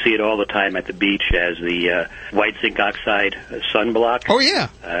 we see it all the time at the beach as the white zinc oxide sunblock. Oh, yeah.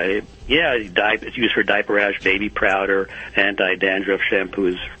 It's used for diaper rash, baby powder, anti-dandruff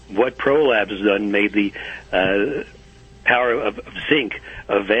shampoos. What ProLabs has done made the power of zinc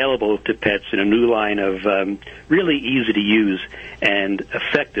available to pets in a new line of really easy-to-use and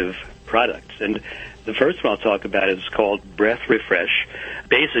effective products. And the first one I'll talk about is called Breath Refresh,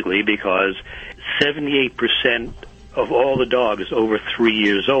 basically because 78% of all the dogs over 3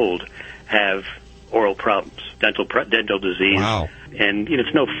 years old have oral problems, dental disease. Wow. And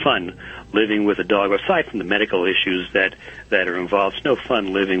it's no fun living with a dog, aside from the medical issues that are involved. It's no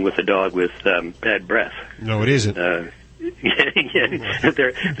fun living with a dog with bad breath. No, it isn't. There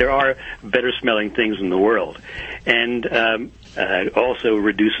are better smelling things in the world. And also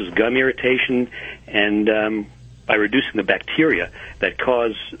reduces gum irritation and by reducing the bacteria that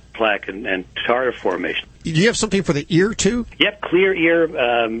cause plaque and tartar formation. Do you have something for the ear, too? Yep, clear ear.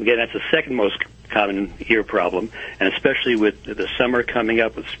 Again, that's the second most common ear problem, and especially with the summer coming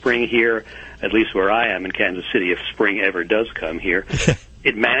up, with spring here, at least where I am in Kansas City, if spring ever does come here,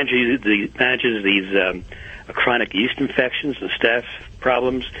 it manages these chronic yeast infections and staph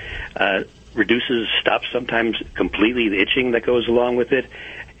problems, stops sometimes completely the itching that goes along with it,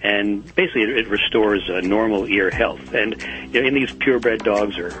 and basically it restores normal ear health. And in these purebred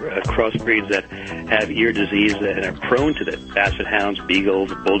dogs or crossbreeds that have ear disease and are prone to that, basset hounds,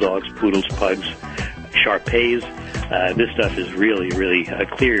 beagles, bulldogs, poodles, pugs, Shar-Peis, this stuff is really, really,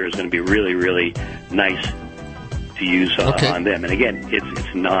 clear ear is going to be really, really nice to use on them. And again,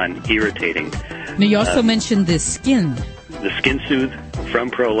 it's non-irritating. Now, you also mentioned the skin. The Skin Soothe from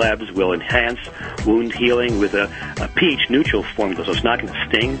ProLabs will enhance wound healing with a pH-neutral formula, so it's not going to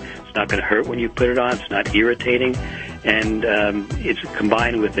sting, it's not going to hurt when you put it on, it's not irritating, and it's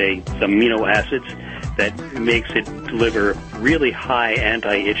combined with some amino acids that makes it deliver really high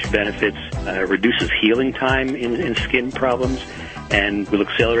anti-itch benefits, reduces healing time in skin problems, and will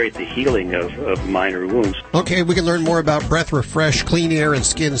accelerate the healing of minor wounds. Okay, we can learn more about Breath Refresh, Clean Air, and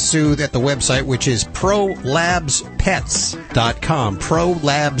Skin Soothe at the website, which is ProLabsPets.com.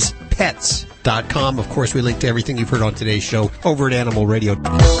 ProLabsPets.com. Of course, we link to everything you've heard on today's show over at Animal Radio.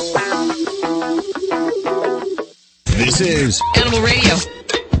 This is Animal Radio.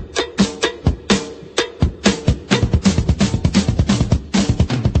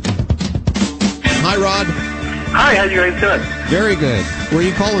 Hi, Rod. Hi, how you guys doing? Very good. Where are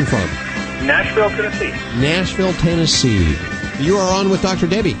you calling from? Nashville, Tennessee. Nashville, Tennessee. You are on with Dr.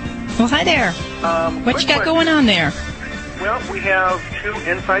 Debbie. Well, hi there. What you got going on there? Well, we have two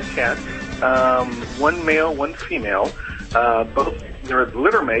inside cats, one male, one female. Both they're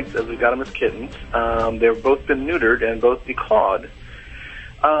litter mates, as we got them as kittens. They've both been neutered and both declawed.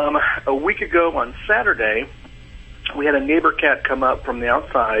 A week ago on Saturday, we had a neighbor cat come up from the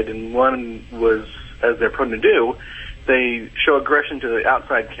outside, and one was, as they're prone to do, they show aggression to the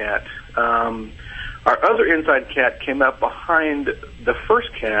outside cat. Our other inside cat came up behind the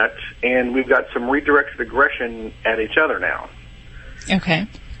first cat, and we've got some redirected aggression at each other now. Okay.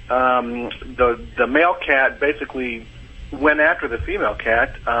 The male cat basically went after the female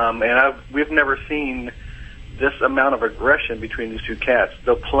cat, and we've never seen this amount of aggression between these two cats.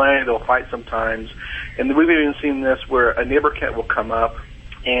 They'll play, they'll fight sometimes, and we've even seen this where a neighbor cat will come up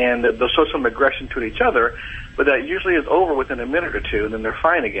and they'll show some aggression to each other, but that usually is over within a minute or two, and then they're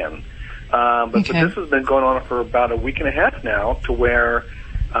fine again. But this has been going on for about a week and a half now, to where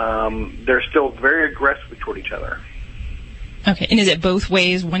they're still very aggressive toward each other. Okay, and is it both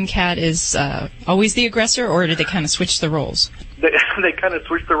ways? One cat is always the aggressor, or did they kind of switch the roles? They kind of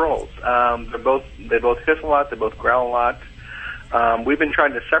switch the roles. They both hiss a lot. They both growl a lot. We've been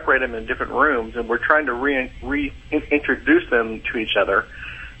trying to separate them in different rooms, and we're trying to reintroduce them to each other.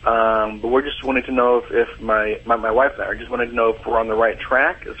 But we're just wanting to know if my wife and I are just wanting to know if we're on the right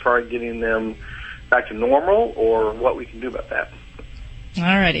track as far as getting them back to normal, or what we can do about that.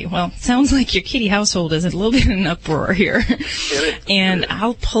 Alrighty. Well, sounds like your kitty household is a little bit in an uproar here. And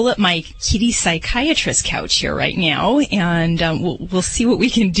I'll pull up my kitty psychiatrist couch here right now, and we'll see what we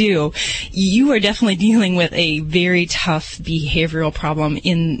can do. You are definitely dealing with a very tough behavioral problem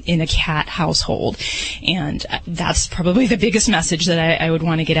in a cat household, and that's probably the biggest message that I would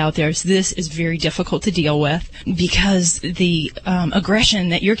want to get out there. Is this is very difficult to deal with because the aggression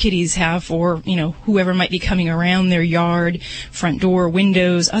that your kitties have, or whoever might be coming around their yard, front door,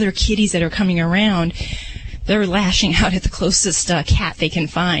 windows, other kitties that are coming around, they're lashing out at the closest cat they can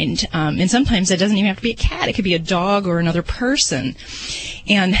find. And sometimes that doesn't even have to be a cat. It could be a dog or another person.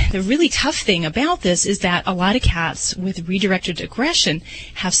 And the really tough thing about this is that a lot of cats with redirected aggression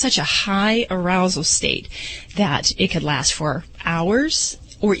have such a high arousal state that it could last for hours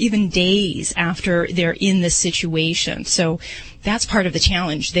or even days after they're in this situation. So that's part of the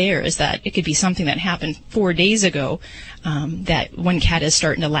challenge there, is that it could be something that happened 4 days ago, that one cat is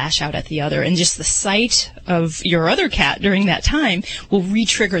starting to lash out at the other. And just the sight of your other cat during that time will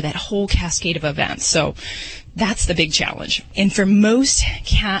re-trigger that whole cascade of events. So that's the big challenge. And for most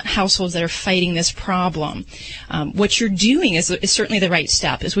cat households that are fighting this problem, what you're doing is certainly the right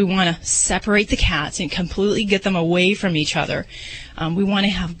step, is we want to separate the cats and completely get them away from each other. We want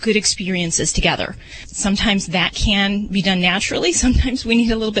to have good experiences together. Sometimes that can be done naturally. Sometimes we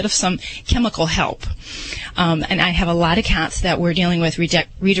need a little bit of some chemical help. And I have a lot of cats that we're dealing with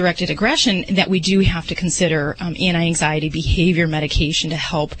redirected aggression that we do have to consider anti-anxiety behavior medication to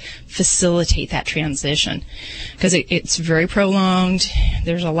help facilitate that transition, because it's very prolonged.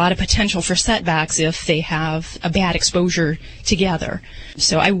 There's a lot of potential for setbacks if they have a bad exposure together.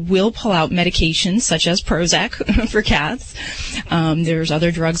 So I will pull out medications such as Prozac for cats. There's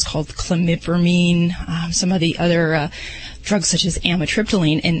other drugs called clomipramine, some of the other drugs such as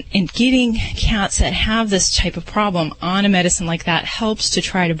amitriptyline, and getting cats that have this type of problem on a medicine like that helps to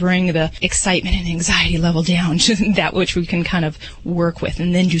try to bring the excitement and anxiety level down to that which we can kind of work with,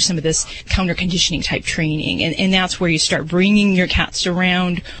 and then do some of this counter conditioning type training. And that's where you start bringing your cats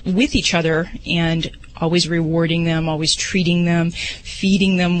around with each other and always rewarding them, always treating them,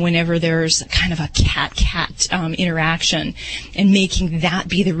 feeding them whenever there's kind of a cat-cat interaction, and making that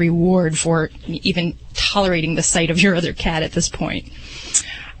be the reward for even tolerating the sight of your other cat at this point.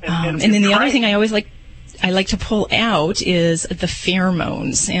 And then the other thing I like to pull out is the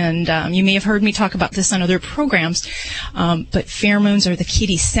pheromones. And you may have heard me talk about this on other programs, but pheromones are the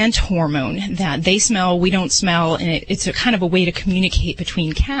kitty scent hormone that they smell, we don't smell, and it's a kind of a way to communicate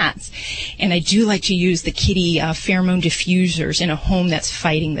between cats. And I do like to use the kitty pheromone diffusers in a home that's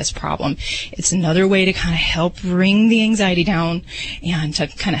fighting this problem. It's another way to kind of help bring the anxiety down and to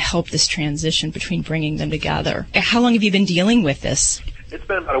kind of help this transition between bringing them together. How long have you been dealing with this? It's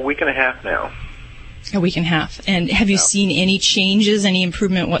been about a week and a half now. A week and a half. And have you seen any changes, any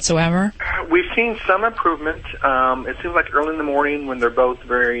improvement whatsoever? We've seen some improvement. It seems like early in the morning when they're both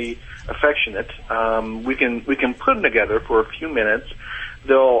very affectionate, we can put them together for a few minutes.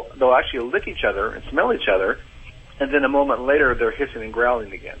 They'll actually lick each other and smell each other, and then a moment later they're hissing and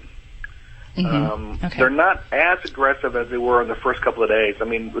growling again. Mm-hmm. Okay. They're not as aggressive as they were in the first couple of days. I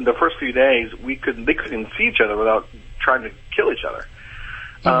mean, in the first few days they couldn't see each other without trying to kill each other.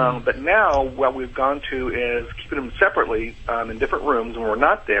 But now what we've gone to is keeping them separately in different rooms when we're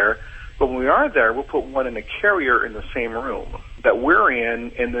not there. But when we are there, we'll put one in a carrier in the same room that we're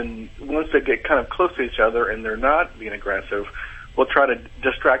in, and then once they get kind of close to each other and they're not being aggressive, we'll try to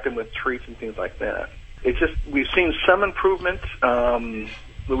distract them with treats and things like that. It's just we've seen some improvement.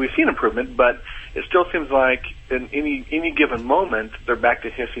 But it still seems like in any given moment they're back to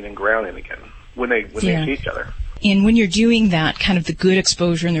hissing and growling again when they see each other. And when you're doing that, kind of the good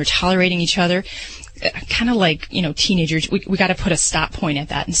exposure, and they're tolerating each other, kind of like, teenagers, we got to put a stop point at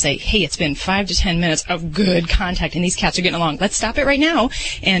that and say, hey, it's been 5 to 10 minutes of good contact and these cats are getting along. Let's stop it right now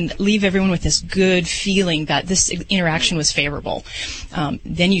and leave everyone with this good feeling that this interaction was favorable.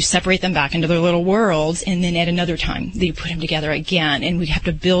 Then you separate them back into their little worlds, and then at another time you put them together again, and we have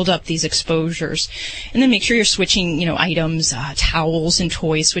to build up these exposures. And then make sure you're switching, items, towels and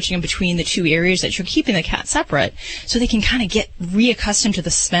toys, switching them between the two areas that you're keeping the cat separate, so they can kind of get reaccustomed to the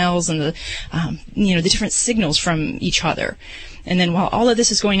smells and the the different signals from each other. And then while all of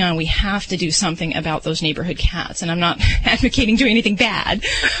this is going on, we have to do something about those neighborhood cats. And I'm not advocating doing anything bad,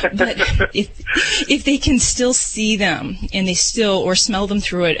 but if they can still see them and they still, or smell them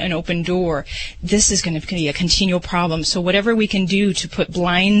through an open door, this is going to be a continual problem. So whatever we can do to put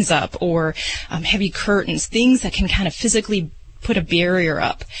blinds up or heavy curtains, things that can kind of physically put a barrier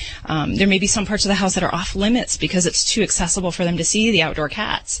up. There may be some parts of the house that are off limits because it's too accessible for them to see the outdoor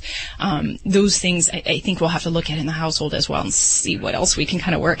cats. Those things I think we'll have to look at in the household as well and see what else we can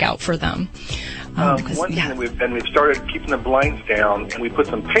kind of work out for them. One thing that we've started keeping the blinds down, and we put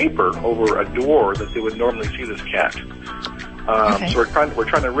some paper over a door that they would normally see this cat. So we're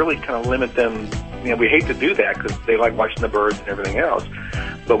trying to really kind of limit them. We hate to do that because they like watching the birds and everything else,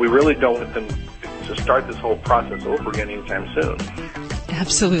 but we really don't want them to start this whole process over again anytime soon.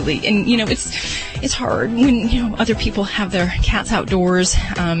 Absolutely. And, it's hard when, other people have their cats outdoors,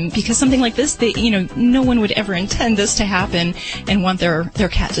 because something like this, no one would ever intend this to happen and want their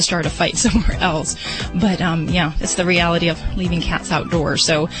cat to start a fight somewhere else. But, it's the reality of leaving cats outdoors.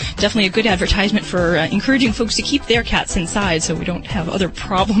 So definitely a good advertisement for encouraging folks to keep their cats inside so we don't have other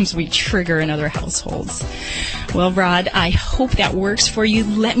problems we trigger in other households. Well, Rod, I hope that works for you.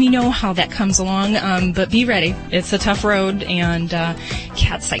 Let me know how that comes along, but be ready. It's a tough road, and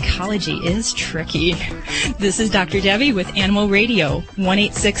cat psychology is tricky. This is Dr. Debbie with Animal Radio,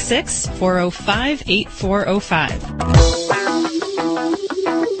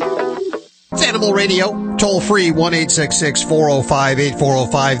 1-866-405-8405. It's Animal Radio, toll free,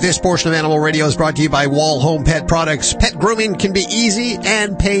 1-866-405-8405. This portion of Animal Radio is brought to you by Wall Home Pet Products. Pet grooming can be easy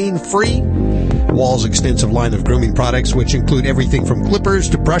and pain-free. Wall's extensive line of grooming products, which include everything from clippers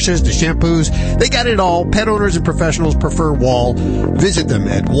to brushes to shampoos. They got it all. Pet owners and professionals prefer Wall. Visit them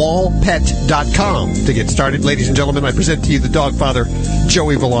at wallpet.com to get started. Ladies and gentlemen, I present to you the dog father,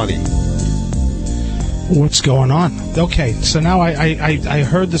 Joey Villani. What's going on? Okay, so now I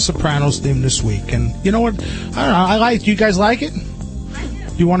heard the Sopranos theme this week, and you know what? I don't know. You guys like it?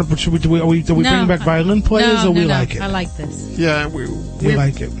 You want to? Do we bring back violin players, or we like it? I like this. Yeah, we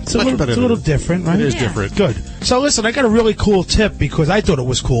like it. It's a little different, right? It is different. Good. So listen, I got a really cool tip because I thought it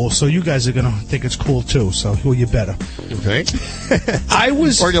was cool, so you guys are gonna think it's cool too. So you better. Okay. I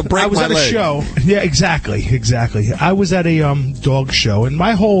was at a show. Yeah, exactly. I was at a dog show, and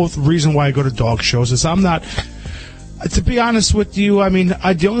my whole reason why I go to dog shows is I'm not. To be honest with you,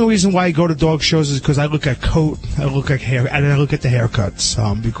 the only reason why I go to dog shows is because I look at coat, I look at hair, and I look at the haircuts.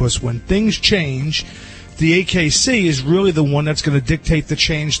 Because when things change, the AKC is really the one that's going to dictate the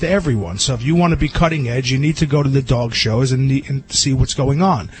change to everyone. So if you want to be cutting edge, you need to go to the dog shows and see what's going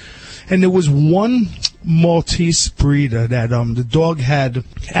on. And there was one Maltese breeder that the dog had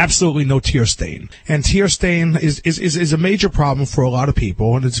absolutely no tear stain. And tear stain is a major problem for a lot of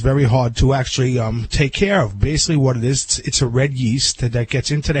people, and it's very hard to actually take care of. Basically what it is, it's a red yeast that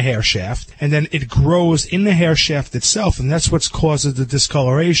gets into the hair shaft, and then it grows in the hair shaft itself, and that's what causes the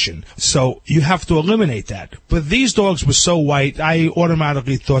discoloration. So you have to eliminate that. But these dogs were so white, I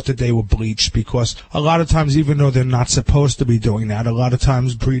automatically thought that they were bleached, because a lot of times, even though they're not supposed to be doing that, a lot of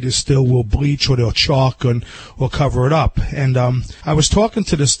times breeders still will bleach or they'll chalk or cover it up. And I was talking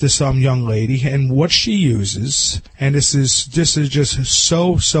to this young lady, and what she uses, and this is just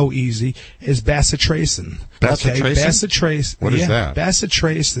so easy, is bacitracin. Bacitracin? Bacitracin. What is that?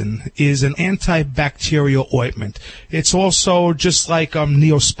 Bacitracin is an antibacterial ointment. It's also just like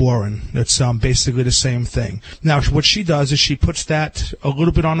Neosporin. It's basically the same thing. Now, what she does is she puts that a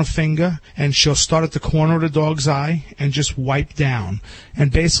little bit on a finger, and she'll start at the corner of the dog's eye and just wipe down.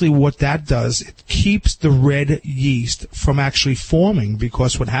 And basically what that does, it keeps the red yeast from actually forming,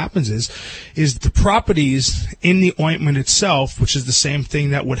 because what happens is the properties in the ointment itself, which is the same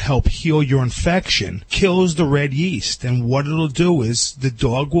thing that would help heal your infection, kills the red yeast. And what it'll do is the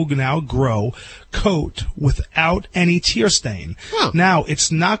dog will now grow coat without any tear stain. Now,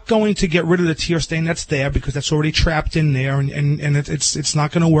 it's not going to get rid of the tear stain that's there, because that's already trapped in there, and it's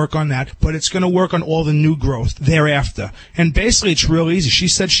not going to work on that, but it's going to work on all the new growth thereafter. And basically it's real easy. She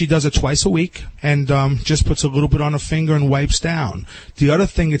said she does it twice a week, and just puts a little bit on a finger and wipes down. The other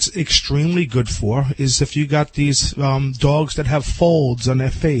thing it's extremely good for is if you got these dogs that have folds on their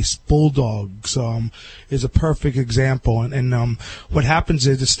face. Bulldogs is a perfect example. And what happens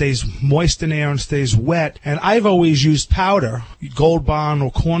is it stays moist in there and stays wet. And I've always used powder, Gold Bond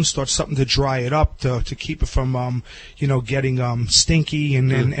or cornstarch, something to dry it up to keep it from getting stinky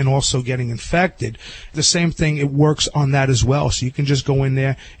and also getting infected. The same thing, it works on that as well. So you can just go in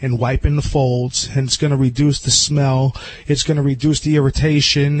there and wipe in the folds, and it's going to reduce the smell, it's going to reduce the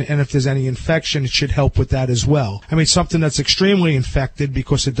irritation, and if there's any infection, it should help with that as well. Something that's extremely infected,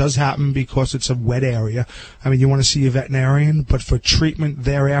 because it does happen because it's a wet area, you want to see a veterinarian, but for treatment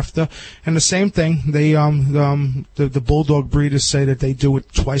thereafter. And the same same thing. They the bulldog breeders say that they do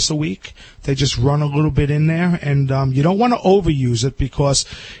it twice a week. They just run a little bit in there, and you don't want to overuse it because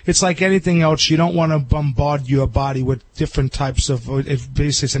it's like anything else. You don't want to bombard your body with different types of. Basically,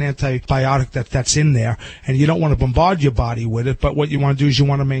 it's an antibiotic that's in there, and you don't want to bombard your body with it. But what you want to do is you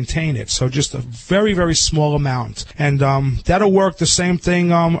want to maintain it. So just a very, very small amount, and that'll work. The same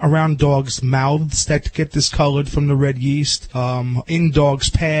thing around dogs' mouths that get discolored from the red yeast. In dogs'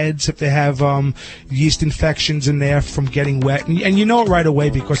 pads if they have yeast infections in there from getting wet, and you know it right away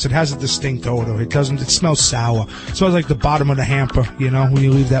because it has a distinct odor. It smells sour. It smells like the bottom of the hamper, when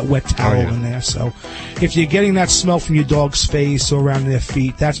you leave that wet towel in there. So if you're getting that smell from your dog's face or around their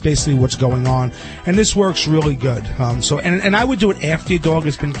feet, that's basically what's going on. And this works really good. And I would do it after your dog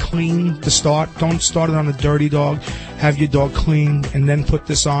has been clean to start. Don't start it on a dirty dog. Have your dog clean and then put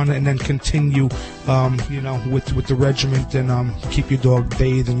this on and then continue, with the regiment and keep your dog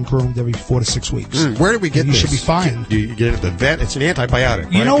bathed and groomed every 4 to 6 weeks. Where do we get this? You should be fine. Do you get it at the vet? It's an antibiotic,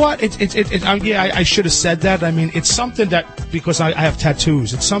 right? You know what? I should have said that. I mean, it's something that, because I have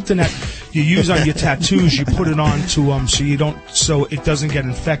tattoos, it's something that you use on your tattoos. You put it on to so it doesn't get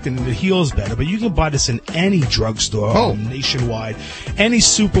infected and it heals better. But you can buy this in any drugstore nationwide, any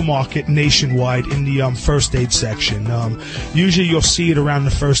supermarket nationwide in the first aid section. Usually you'll see it around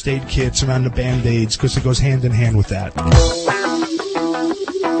the first aid kits, around the Band-Aids, because it goes hand in hand with that.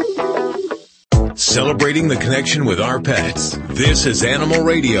 Celebrating the connection with our pets. This is Animal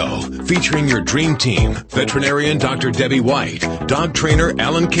Radio, featuring your dream team. Veterinarian Dr. Debbie White, dog trainer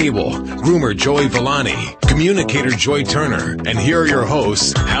Alan Cable, groomer Joey Villani, communicator Joy Turner, and here are your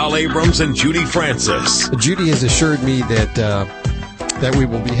hosts, Hal Abrams and Judy Francis. Judy has assured me that we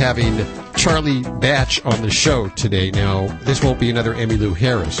will be having Charlie Batch on the show today. Now, this won't be another Emmylou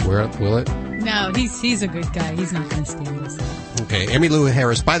Harris, will it? No, he's a good guy. He's not going to stand us up. Okay, Emmylou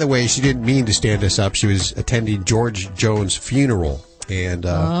Harris, by the way, she didn't mean to stand us up. She was attending George Jones' funeral and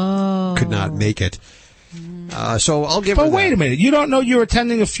could not make it. So I'll give her that. But wait a minute. You don't know you're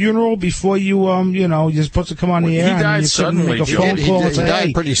attending a funeral before you're supposed to come on the air? He died suddenly. Make a phone call he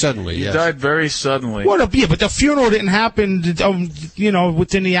died pretty suddenly, He died very suddenly. Well, yeah, but the funeral didn't happen,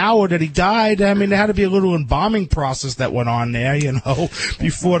 within the hour that he died. I mean, there had to be a little embalming process that went on there,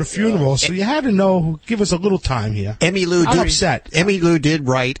 before the funeral. So you had to give us a little time here. I'm upset. Emmylou did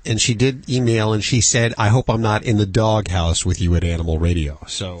write, and she did email, and she said, I hope I'm not in the doghouse with you at Animal Radio.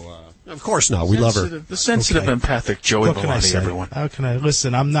 So, of course not. We love her. The sensitive, empathic Joey Villani, everyone. How can I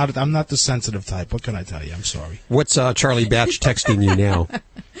listen? I'm not the sensitive type. What can I tell you? I'm sorry. What's Charlie Batch texting you now?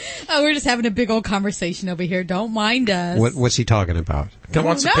 Oh, we're just having a big old conversation over here. Don't mind us. What's he talking about?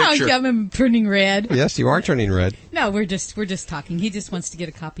 Wants a picture. I'm turning red. Yes, you are turning red. No, we're just talking. He just wants to get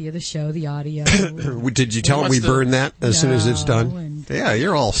a copy of the show, the audio. Did you tell him we burn that as soon as it's done? Yeah,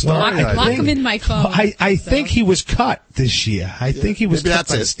 you're all starry. Lock him in my phone. I think he was cut this year. I think he was cut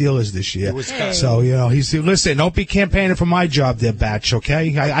by the Steelers this year. So, he's listen, don't be campaigning for my job there, Batch,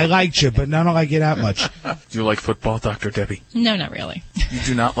 okay? I liked you, but I don't like you that much. Do you like football, Dr. Debbie? No, not really. You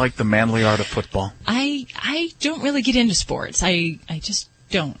do not like the manly art of football? I don't really get into sports. I just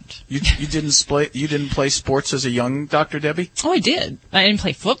don't. You didn't play sports as a young Dr. Debbie? Oh, I did. I didn't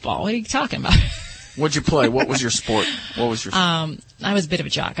play football. What are you talking about? What'd you play? What was your sport? I was a bit of a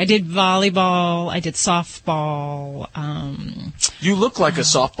jock. I did volleyball. I did softball. You look like a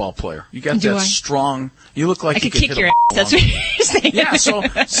softball player. You got that strong. You look like I you could kick your ass. That's what you're saying. Yeah.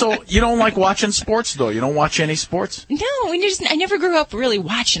 So you don't like watching sports though. You don't watch any sports. No, I never grew up really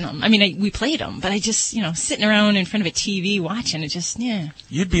watching them. I mean, we played them, but I just sitting around in front of a TV watching it.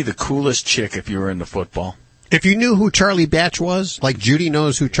 You'd be the coolest chick if you were into football. If you knew who Charlie Batch was, like Judy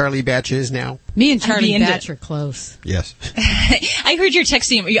knows who Charlie Batch is now. Me and Charlie Batch are close. Yes. I heard you're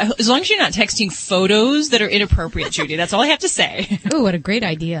texting. As long as you're not texting photos that are inappropriate, Judy, that's all I have to say. Ooh, what a great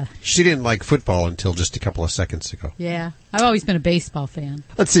idea. She didn't like football until just a couple of seconds ago. Yeah. I've always been a baseball fan.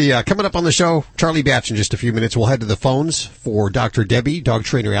 Let's see. Coming up on the show, Charlie Batch in just a few minutes. We'll head to the phones for Dr. Debbie, dog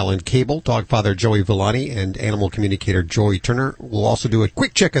trainer Alan Cable, dog father Joey Villani, and animal communicator Joy Turner. We'll also do a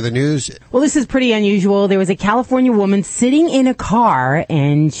quick check of the news. Well, this is pretty unusual. There was a California woman sitting in a car,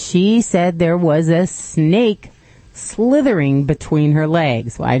 and she said there was a snake slithering between her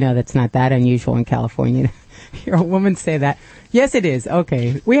legs. Well, I know that's not that unusual in California. Hear a woman say that. Yes, it is.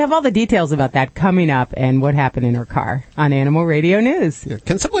 Okay. We have all the details about that coming up and what happened in her car on Animal Radio News. Yeah.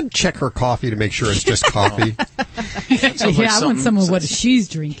 Can someone check her coffee to make sure it's just coffee? I want some of what she's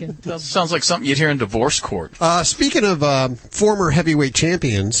drinking. Sounds like something you'd hear in divorce court. Speaking of former heavyweight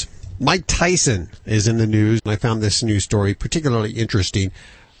champions, Mike Tyson is in the news. I found this news story particularly interesting.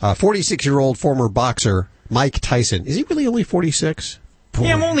 46-year-old former boxer Mike Tyson. Is he really only 46?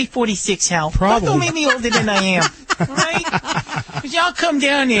 Yeah, I'm only 46, Hal. Probably. Don't make me older than I am. All right? 'Cause I'll come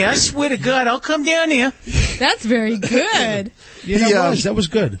down there. I swear to God, I'll come down there. That's very good. Yeah, that was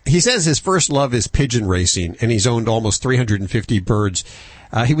good. He says his first love is pigeon racing, and he's owned almost 350 birds.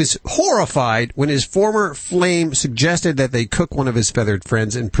 He was horrified when his former flame suggested that they cook one of his feathered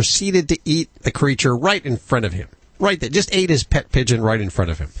friends and proceeded to eat the creature right in front of him. Right there. Just ate his pet pigeon right in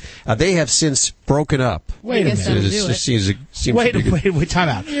front of him. They have since broken up. Wait a minute. Wait, time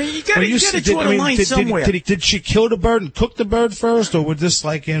out. You gotta draw the line somewhere. Did she kill the bird and cook the bird first, or was this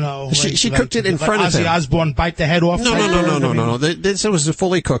like, She cooked it in front of him. Ozzy Osbourne bite the head off? No. This was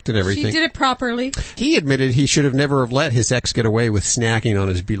fully cooked and everything. She did it properly. He admitted he should have never have let his ex get away with snacking on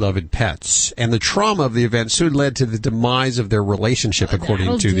his beloved pets. And the trauma of the event soon led to the demise of their relationship,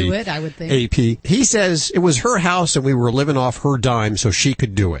 according to the I would think. AP. He says it was her house and we were living off her dime so she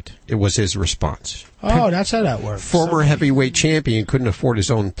could do it. It was his response. Oh, that's how that works. Former heavyweight champion couldn't afford his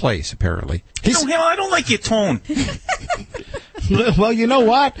own place, apparently. Hal, I don't like your tone. Well, you know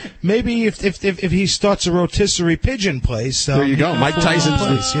what? Maybe if he starts a rotisserie pigeon place, there you go, Mike Tyson's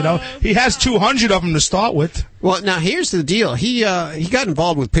place. He has 200 of them to start with. Well, now here's the deal. He got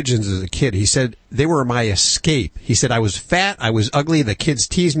involved with pigeons as a kid. He said they were my escape. He said I was fat, I was ugly, the kids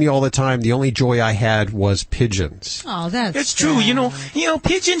teased me all the time. The only joy I had was pigeons. Oh, that's true. You know,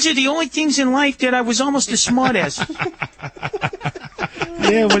 pigeons are the only things in life that I was almost as smart as.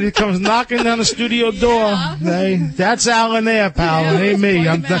 Yeah, when he comes knocking down the studio door, that's Alan there, pal. It ain't me.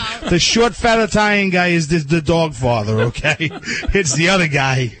 I'm the short, fat Italian guy is the dog father, okay? It's the other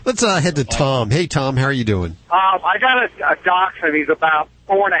guy. Let's head to Tom. Hey, Tom, how are you doing? I got a dachshund. He's about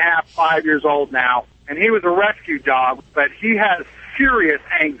 4.5, 5 years old now, and he was a rescue dog, but he has serious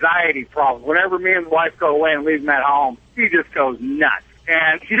anxiety problems. Whenever me and the wife go away and leave him at home, he just goes nuts.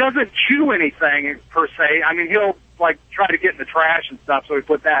 And he doesn't chew anything per se. I mean, he'll try to get in the trash and stuff, so we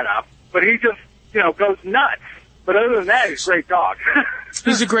put that up. But he just, goes nuts. But other than that, he's a great dog.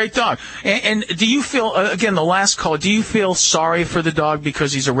 He's a great dog. And do you feel, again, the last call, do you feel sorry for the dog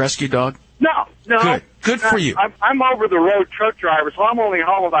because he's a rescue dog? No. Good for you. I'm over-the-road truck driver, so I'm only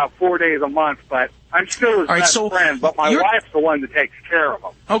home about 4 days a month, but I'm still his best friend, but my wife's the one that takes care of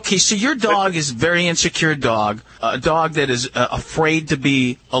him. Okay, so your dog is a very insecure dog, a dog that is afraid to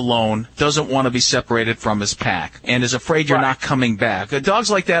be alone, doesn't want to be separated from his pack, and is afraid you're not coming back.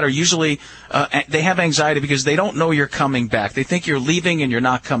 Dogs like that are usually, they have anxiety because they don't know you're coming back. They think you're leaving and you're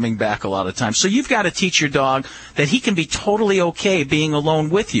not coming back a lot of times. So you've got to teach your dog that he can be totally okay being alone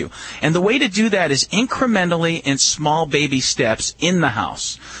with you. And the way to do that is incrementally in small baby steps in the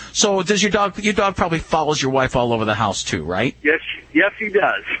house. So does your dog probably follows your wife all over the house too, right? Yes, he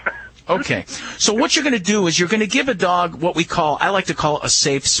does. Okay. So what you're going to do is you're going to give a dog what I like to call a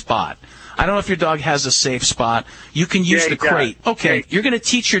safe spot. I don't know if your dog has a safe spot. You can use the crate. Okay, you're going to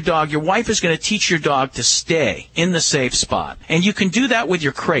teach your dog, your wife is going to teach your dog to stay in the safe spot. And you can do that with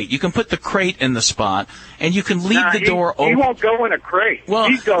your crate. You can put the crate in the spot, and you can leave the door open. He won't go in a crate. Well,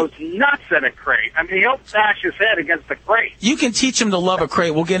 he goes nuts in a crate. I mean, he'll bash his head against the crate. You can teach him to love a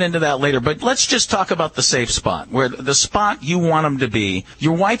crate. We'll get into that later. But let's just talk about the safe spot, where the spot you want him to be.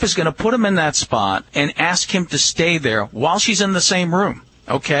 Your wife is going to put him in that spot and ask him to stay there while she's in the same room.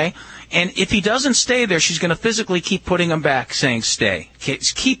 Okay? And if he doesn't stay there, she's going to physically keep putting him back, saying stay.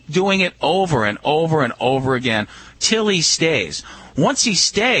 Keep doing it over and over and over again till he stays. Once he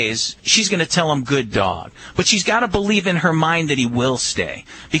stays, she's going to tell him good dog. But she's got to believe in her mind that he will stay.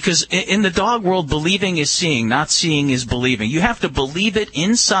 Because in the dog world, believing is seeing, not seeing is believing. You have to believe it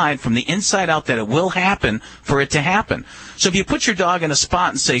inside, from the inside out, that it will happen for it to happen. So if you put your dog in a spot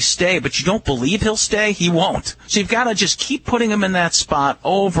and say stay, but you don't believe he'll stay, he won't. So you've got to just keep putting him in that spot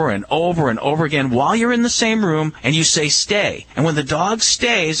over and over and over again while you're in the same room, and you say stay. And when the dog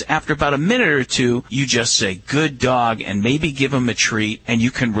stays, after about a minute or two, you just say good dog and maybe give him a treat, and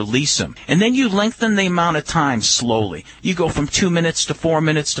you can release him. And then you lengthen the amount of time slowly. You go from 2 minutes to 4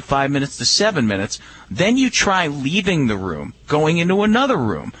 minutes to 5 minutes to 7 minutes. Then you try leaving the room, going into another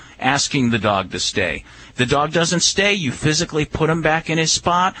room, asking the dog to stay. If the dog doesn't stay, you physically put him back in his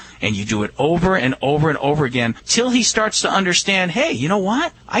spot, and you do it over and over and over again till he starts to understand, hey, you know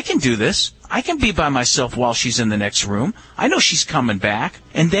what? I can do this. I can be by myself while she's in the next room. I know she's coming back.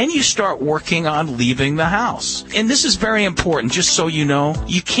 And then you start working on leaving the house. And this is very important, just so you know.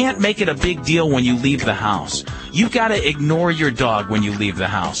 You can't make it a big deal when you leave the house. You've got to ignore your dog when you leave the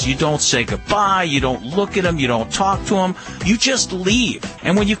house. You don't say goodbye. You don't look at him. You don't talk to him. You just leave.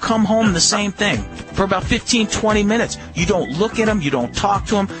 And when you come home, the same thing. For about 15, 20 minutes, you don't look at him. You don't talk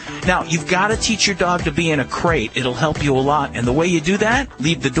to him. Now, you've got to teach your dog to be in a crate. It'll help you a lot. And the way you do that,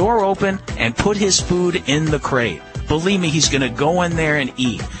 leave the door open and put his food in the crate. believe me, he's going to go in there and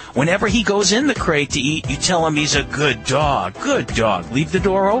eat. Whenever he goes in the crate to eat, you tell him he's a good dog. Good dog. Leave the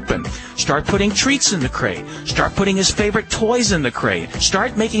door open. Start putting treats in the crate. Start putting his favorite toys in the crate.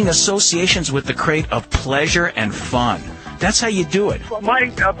 Start making associations with the crate of pleasure and fun. That's how you do it. Well,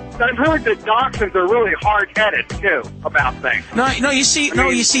 Mike, I've heard that dachshunds are really hard-headed, too, about things. No, you see,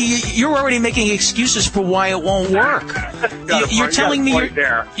 you're already making excuses for why it won't work. You're telling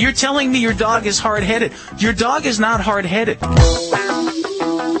me your dog is hard-headed. Your dog is not hard-headed.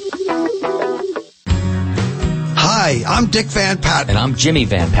 Hi, I'm Dick Van Patten. And I'm Jimmy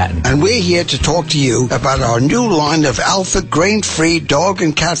Van Patten. And we're here to talk to you about our new line of Alpha grain-free dog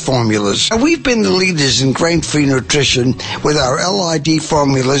and cat formulas. And we've been the leaders in grain-free nutrition with our LID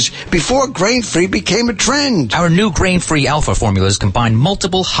formulas before grain-free became a trend. Our new grain-free Alpha formulas combine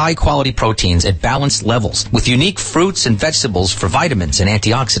multiple high-quality proteins at balanced levels with unique fruits and vegetables for vitamins and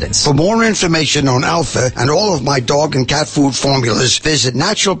antioxidants. For more information on Alpha and all of my dog and cat food formulas, visit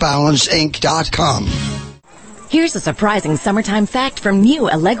naturalbalanceinc.com. Here's a surprising summertime fact from new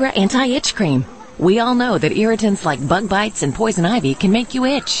Allegra Anti-Itch Cream. We all know that irritants like bug bites and poison ivy can make you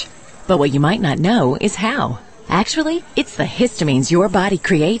itch. But what you might not know is how. Actually, it's the histamines your body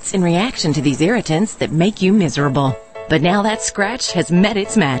creates in reaction to these irritants that make you miserable. But now that scratch has met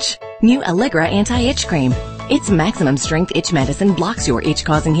its match. New Allegra Anti-Itch Cream. Its maximum strength itch medicine blocks your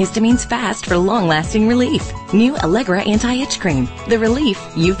itch-causing histamines fast for long-lasting relief. New Allegra Anti-Itch Cream. The relief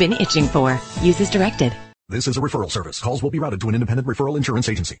you've been itching for. Use as directed. This is a referral service. Calls will be routed to an independent referral insurance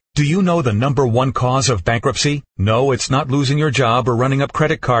agency. Do you know the number one cause of bankruptcy? No, it's not losing your job or running up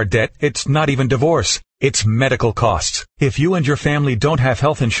credit card debt. It's not even divorce. It's medical costs. If you and your family don't have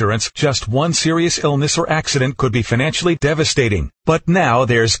health insurance, just one serious illness or accident could be financially devastating. But now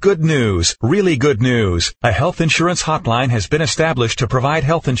there's good news, really good news. A health insurance hotline has been established to provide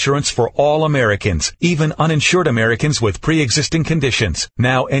health insurance for all Americans, even uninsured Americans with pre-existing conditions.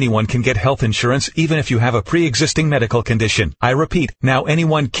 Now anyone can get health insurance even if you have a pre-existing medical condition. I repeat, now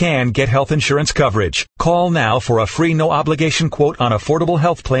anyone can get health insurance coverage. Call now for a free no-obligation quote on affordable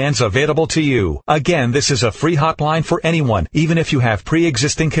health plans available to you. Again, this is a free hotline for anyone, even if you have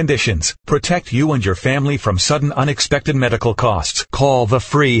pre-existing conditions. Protect you and your family from sudden unexpected medical costs. Call the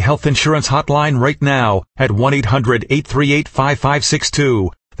free health insurance hotline right now at 1-800-838-5562.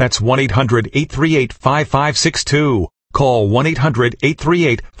 That's 1-800-838-5562. Call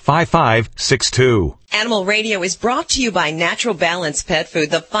 1-800-838-5562. Animal Radio is brought to you by Natural Balance Pet Food,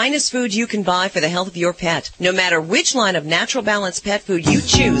 the finest food you can buy for the health of your pet. No matter which line of Natural Balance Pet Food you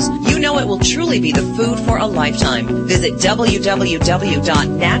choose, you know it will truly be the food for a lifetime. Visit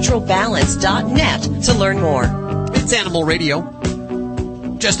www.naturalbalance.net to learn more. It's Animal Radio.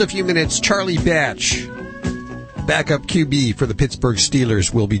 Just a few minutes, Charlie Batch, backup QB for the Pittsburgh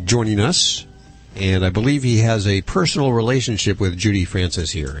Steelers, will be joining us. And I believe he has a personal relationship with Judy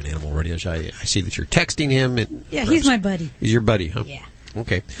Francis here in Animal Radio. I see that you're texting him. And yeah, he's my buddy. He's your buddy, huh? Yeah.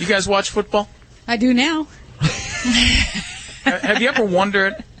 Okay. You guys watch football? I do now. Have you ever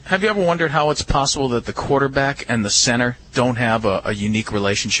wondered how it's possible that the quarterback and the center don't have a unique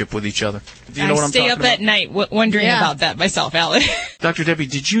relationship with each other? Do you know what I'm talking about? I stay up at night wondering about that myself, Alec. Dr. Debbie,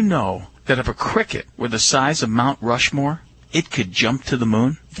 did you know that if a cricket were the size of Mount Rushmore, it could jump to the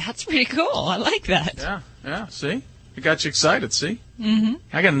moon? That's pretty cool. I like that. Yeah, see? It got you excited, see? Mm-hmm.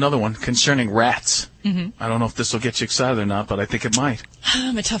 I got another one concerning rats. Mm-hmm. I don't know if this will get you excited or not, but I think it might.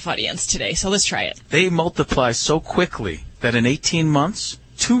 I'm a tough audience today, so let's try it. They multiply so quickly that in 18 months,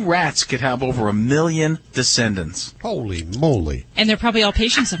 2 rats could have over 1 million descendants. Holy moly. And they're probably all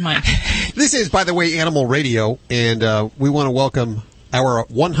patients of mine. This is, by the way, Animal Radio, and we want to welcome our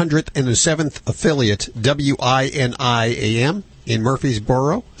 107th affiliate, WINI-AM, in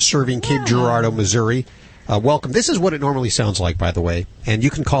Murfreesboro, serving Cape Girardeau, Missouri. Welcome. This is what it normally sounds like, by the way. And you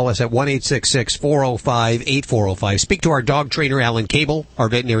can call us at 1-866-405-8405. Speak to our dog trainer, Alan Cable, our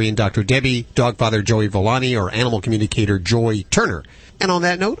veterinarian, Dr. Debbie, dog father, Joey Villani, or animal communicator, Joy Turner. And on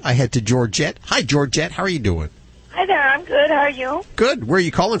that note, I head to Georgette. Hi, Georgette. How are you doing? Hi there. I'm good. How are you? Good. Where are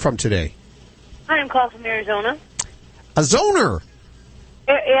you calling from today? I'm calling from Arizona. A zoner.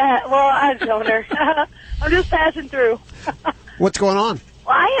 Yeah, well, I'm a zoner. I'm just passing through. What's going on?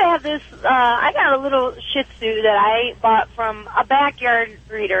 Well, I have this, I got a little Shih Tzu that I bought from a backyard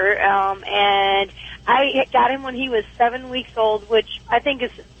breeder, and I got him when he was 7 weeks old, which I think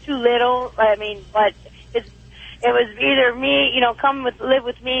is too little. I mean, but it was either me, come live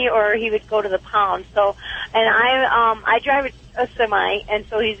with me, or he would go to the pound. So, and I drive a semi, and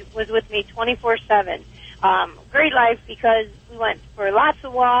so he was with me 24/7. Great life because we went for lots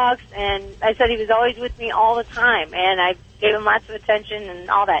of walks, and I said he was always with me all the time, and I gave him lots of attention and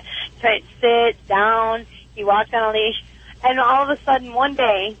all that. Tried to sit down, He walks on a leash. And all of a sudden, one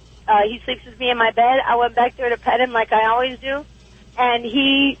day, he sleeps with me in my bed. I went back there to pet him like I always do. And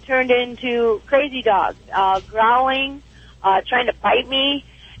he turned into crazy dog, growling, trying to bite me.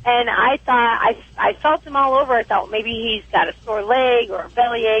 And I thought, I felt him all over. I thought maybe he's got a sore leg or a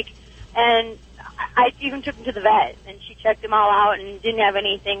bellyache. And I even took him to the vet, and she checked him all out and didn't have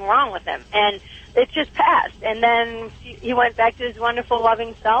anything wrong with him. And it just passed. And then he went back to his wonderful,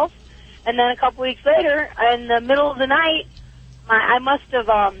 loving self. And then a couple weeks later, in the middle of the night, I must have,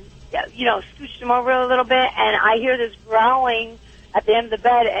 scooched him over a little bit, and I hear this growling at the end of the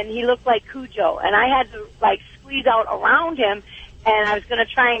bed, and he looked like Cujo. And I had to, squeeze out around him, and I was going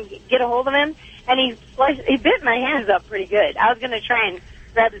to try and get a hold of him, and he bit my hands up pretty good. I was going to try and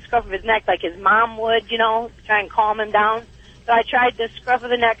grab the scruff of his neck like his mom would, try and calm him down. So I tried the scruff of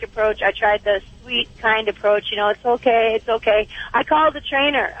the neck approach. I tried the sweet, kind approach. It's okay, it's okay. I called the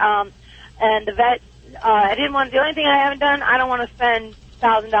trainer, and the vet, the only thing I haven't done, I don't want to spend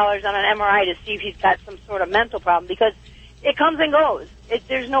 $1,000 on an MRI to see if he's got some sort of mental problem, because it comes and goes.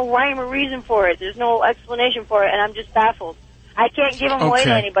 There's no rhyme or reason for it. There's no explanation for it, and I'm just baffled. I can't give him away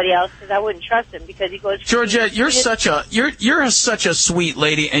to anybody else because I wouldn't trust him because he goes. Georgette, you're such a sweet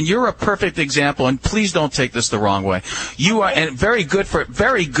lady, and you're a perfect example. And please don't take this the wrong way. You are, and very good for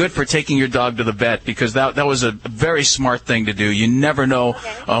taking your dog to the vet, because that was a very smart thing to do. You never know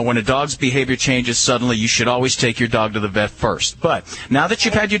when a dog's behavior changes suddenly. You should always take your dog to the vet first. But now that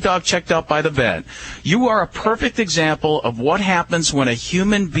you've had your dog checked out by the vet, you are a perfect example of what happens when a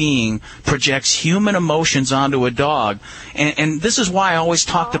human being projects human emotions onto a dog. And this is why I always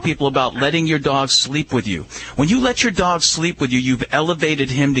talk to people about letting your dog sleep with you. When you let your dog sleep with you, you've elevated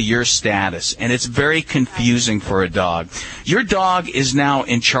him to your status, and it's very confusing for a dog. Your dog is now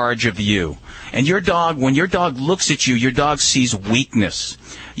in charge of you. And when your dog looks at you, your dog sees weakness.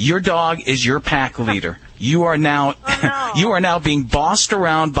 Your dog is your pack leader. You are now being bossed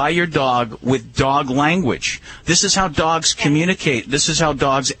around by your dog with dog language. This is how dogs communicate. This is how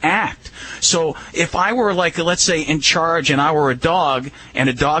dogs act. So if I were, let's say, in charge, and I were a dog, and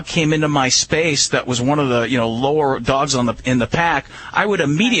a dog came into my space that was one of the lower dogs in the pack, I would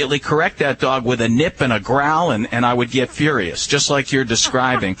immediately correct that dog with a nip and a growl, and I would get furious, just like you're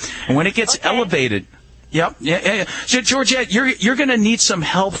describing. And when it gets elevated. Yep. Yeah. So, Georgette, you're going to need some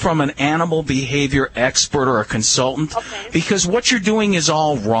help from an animal behavior expert or a consultant, because what you're doing is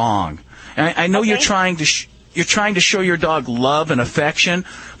all wrong. And I know you're trying to show your dog love and affection,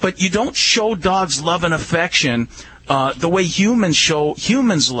 but you don't show dogs love and affection the way humans show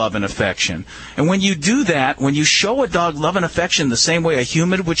humans love and affection. And when you do that, when you show a dog love and affection the same way a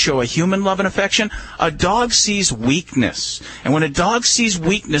human would show a human love and affection, a dog sees weakness. And when a dog sees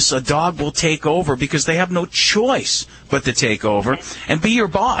weakness, a dog will take over, because they have no choice but to take over and be your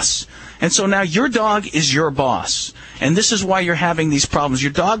boss. And so now your dog is your boss. And this is why you're having these problems.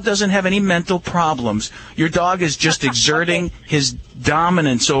 Your dog doesn't have any mental problems. Your dog is just exerting his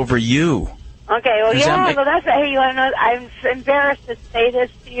dominance over you. Okay, well, that's hey, you want to know? I'm embarrassed to say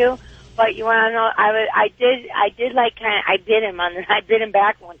this to you, but you want to know? I bit him I bit him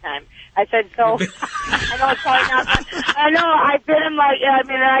back one time. I said so. I know it's probably not. I know I bit him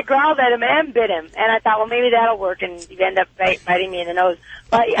I growled at him and bit him, and I thought, well, maybe that'll work, and he ended up biting me in the nose.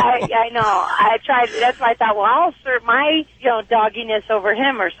 But I know I tried. That's why I thought, well, I'll assert my dogginess over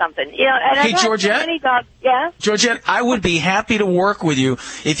him or something. And hey, Georgette. Georgette, I would be happy to work with you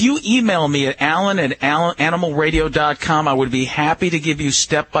if you email me at alan@animalradio.com. I would be happy to give you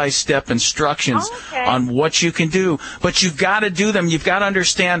step-by-step instructions on what you can do. But you've got to do them. You've got to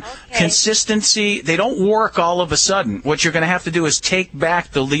understand consistency. They don't work all of a sudden. What you're going to have to do is take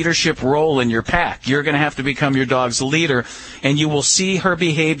back the leadership role in your pack. You're going to have to become your dog's leader, and you will see her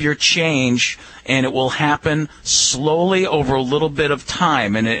behavior change, and it will happen slowly over a little bit of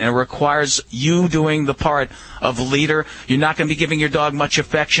time, and it requires you doing the part of leader. You're not going to be giving your dog much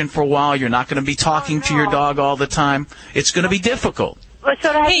affection for a while. You're not going to be talking to your dog all the time. It's going to be difficult. Well,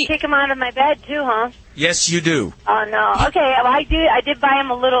 so I have to take him out of my bed too, huh? Yes, you do. Oh no. Okay, well, I did buy him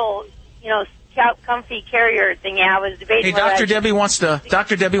a little, comfy carrier thing. I was debating. Hey, Dr. Debbie wants to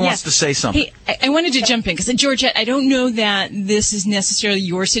say something. Hey, I wanted to jump in because, Georgette, I don't know that this is necessarily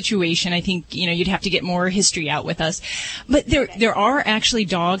your situation. I think, you'd have to get more history out with us. But there are actually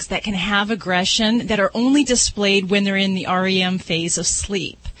dogs that can have aggression that are only displayed when they're in the REM phase of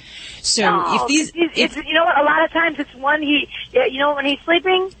sleep. So a lot of times it's when when he's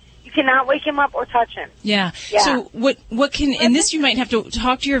sleeping, You cannot wake him up or touch him. Yeah. So what can, and this you might have to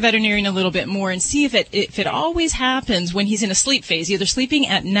talk to your veterinarian a little bit more and see if it always happens when he's in a sleep phase, either sleeping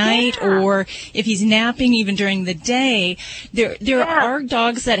at night or if he's napping even during the day. There are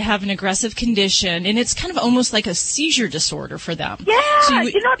dogs that have an aggressive condition, and it's kind of almost like a seizure disorder for them. Yeah, So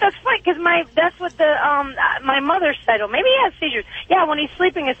that's funny because that's what my mother said. Well, maybe he has seizures. Yeah, when he's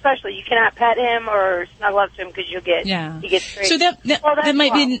sleeping especially, you cannot pet him or snuggle up to him because he gets crazy. So that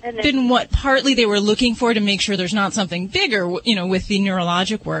might be been what partly they were looking for, to make sure there's not something bigger, with the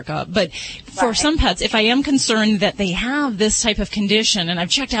neurologic workup. But for some pets, if I am concerned that they have this type of condition, and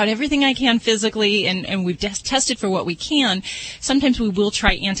I've checked out everything I can physically, and we've tested for what we can, sometimes we will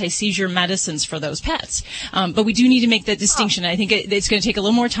try anti-seizure medicines for those pets. But we do need to make that distinction. I think it's going to take a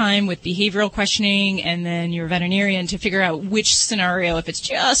little more time with behavioral questioning and then your veterinarian to figure out which scenario, if it's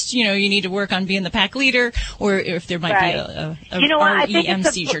just, you need to work on being the pack leader, or if there might be a REM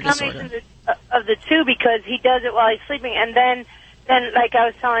seizure disorder. Of the two, because he does it while he's sleeping, and then like I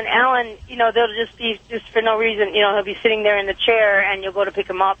was telling Alan, they'll just be for no reason, he'll be sitting there in the chair and you'll go to pick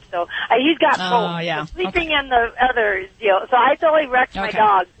him up. So he's got both the sleeping and the other deal. So I totally wrecked my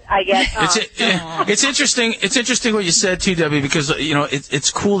dog, I guess. It's interesting. It's interesting what you said too, Debbie, because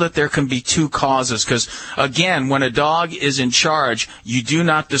it's cool that there can be two causes. Because again, when a dog is in charge, you do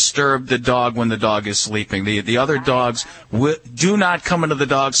not disturb the dog when the dog is sleeping. The other dogs do not come into the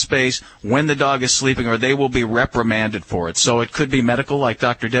dog's space when the dog is sleeping, or they will be reprimanded for it. So it could be medical, like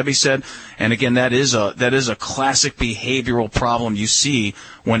Dr. Debbie said. And again, that is a classic behavioral problem you see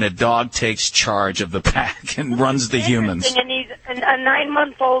when a dog takes charge of the pack and runs the humans. And he's a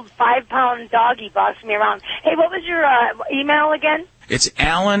 9-month-old, 5-pound doggy bossing me around. Hey, what was your email again? It's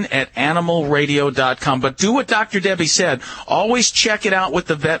alan@animalradio.com. But do what Dr. Debbie said. Always check it out with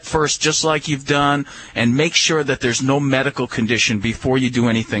the vet first, just like you've done, and make sure that there's no medical condition before you do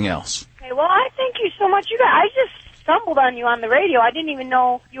anything else. Okay, well, I thank you so much. I just stumbled on you on the radio. I didn't even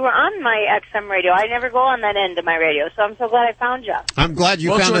know you were on my XM radio. I never go on that end of my radio, so I'm so glad I found you. I'm glad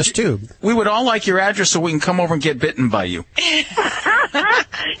you found us, too. We would all like your address so we can come over and get bitten by you.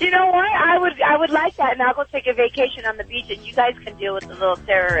 You know what? I would like that, and I'll go take a vacation on the beach, and you guys can deal with the little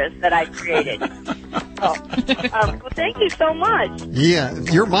terrorist that I created. Well, thank you so much. Yeah,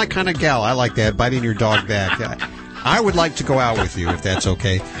 you're my kind of gal. I like that, biting your dog back. I would like to go out with you, if that's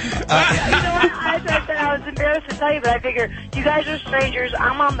okay. You know what? I was embarrassed to tell you, but I figure you guys are strangers.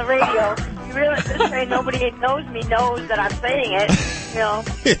 I'm on the radio. You realize this way nobody knows me knows that I'm saying it. How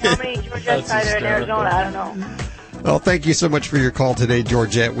many Georgettes are there in Arizona? I don't know. Well, thank you so much for your call today,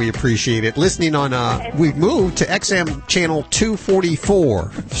 Georgette. We appreciate it. Listening on, we've moved to XM channel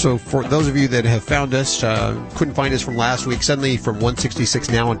 244. So for those of you that have found us, couldn't find us from last week, suddenly from 166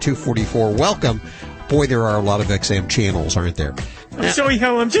 now on 244, welcome. Boy, there are a lot of XM channels, aren't there? I'm sorry,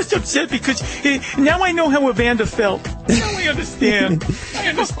 Hal. I'm just upset because now I know how Evander felt. Now I understand.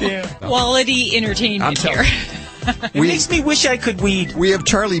 Quality entertainment here. It makes me wish I could weed. We have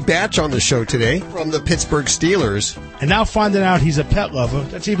Charlie Batch on the show today from the Pittsburgh Steelers. And now finding out he's a pet lover,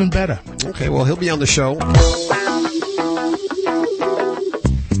 that's even better. Okay, well, he'll be on the show.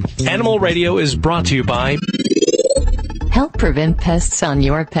 Animal Radio is brought to you by... Help prevent pests on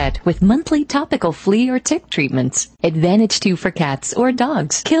your pet with monthly topical flea or tick treatments. Advantage 2 for cats or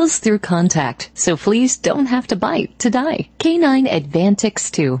dogs. Kills through contact, so fleas don't have to bite to die. Canine Advantix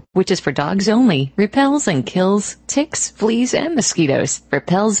 2, which is for dogs only, repels and kills ticks, fleas, and mosquitoes.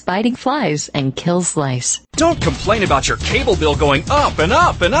 Repels biting flies and kills lice. Don't complain about your cable bill going up and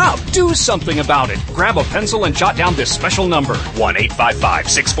up and up. Do something about it. Grab a pencil and jot down this special number,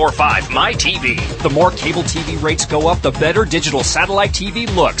 1-855-645-MY-TV. The more cable TV rates go up, the better digital satellite TV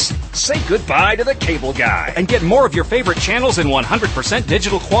looks. Say goodbye to the cable guy and get more of your favorite channels in 100%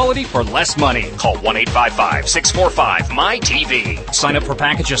 digital quality for less money. Call 1-855-645-MY-TV. Sign up for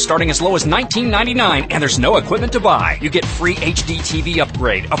packages starting as low as $19.99, and there's no equipment to buy. You get free HD TV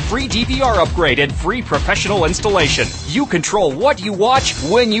upgrade, a free DVR upgrade, and free professional installation. You control what you watch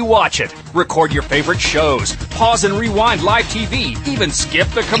when you watch it. Record your favorite shows. Pause and rewind live TV. Even skip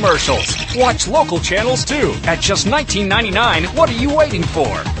the commercials. Watch local channels too. At just $19.99, what are you waiting for?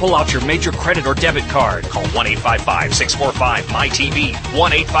 Pull out your major credit or debit card. Call 1-855-645-MY-TV.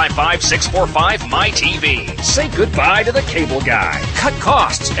 1-855-645-MY-TV. Say goodbye to the cable guy. Cut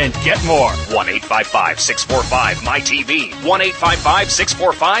costs and get more. 1-855-645-MY-TV.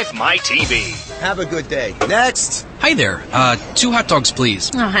 1-855-645-MY-TV. Have a good day. Next. Hi there. 2 hot dogs,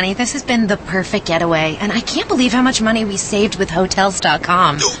 please. Oh, honey, this has been the perfect getaway, and I can't believe how much money we saved with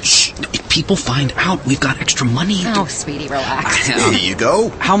Hotels.com. Oh, shh. If people find out we've got extra money... Oh, sweetie, relax. Here you go.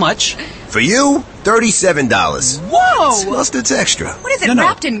 How much? For you, $37. Whoa! Plus it's extra. What is it,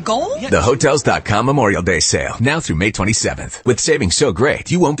 wrapped in gold? The Hotels.com Memorial Day sale, now through May 27th. With savings so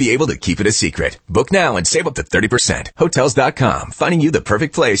great, you won't be able to keep it a secret. Book now and save up to 30%. Hotels.com, finding you the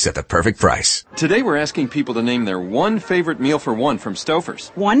perfect place at the perfect price. Today we're asking people to name their one favorite meal for one from Stouffer's.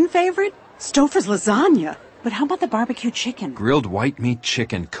 One favorite? Stouffer's lasagna. But how about the barbecue chicken? Grilled white meat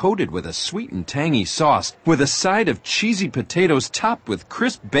chicken coated with a sweet and tangy sauce with a side of cheesy potatoes topped with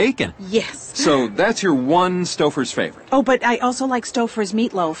crisp bacon. Yes. So that's your one Stouffer's favorite. Oh, but I also like Stouffer's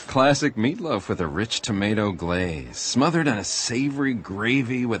meatloaf. Classic meatloaf with a rich tomato glaze, smothered in a savory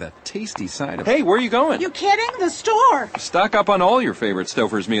gravy with a tasty side of... Hey, where are you going? You kidding? The store. Stock up on all your favorite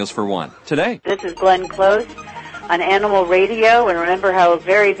Stouffer's meals for one today. This is Glenn Close on Animal Radio, and remember how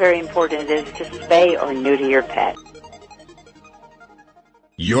very, very important it is to spay or neuter your pet.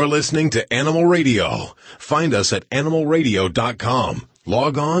 You're listening to Animal Radio. Find us at animalradio.com.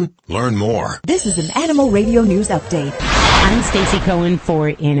 Log on, learn more. This is an Animal Radio News Update. I'm Stacy Cohen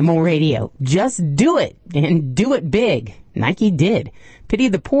for Animal Radio. Just do it, and do it big. Nike did. Pity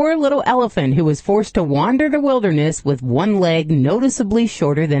the poor little elephant who was forced to wander the wilderness with one leg noticeably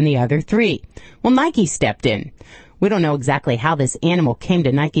shorter than the other three. Well, Nike stepped in. We don't know exactly how this animal came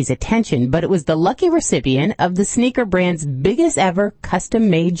to Nike's attention, but it was the lucky recipient of the sneaker brand's biggest ever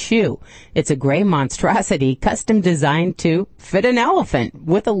custom-made shoe. It's a gray monstrosity custom designed to fit an elephant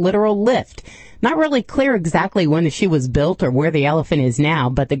with a literal lift. Not really clear exactly when the shoe was built or where the elephant is now,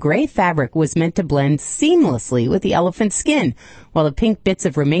 but the gray fabric was meant to blend seamlessly with the elephant's skin, while the pink bits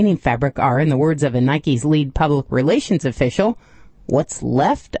of remaining fabric are, in the words of a Nike's lead public relations official, what's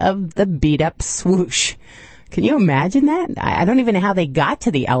left of the beat-up swoosh. Can you imagine that? I don't even know how they got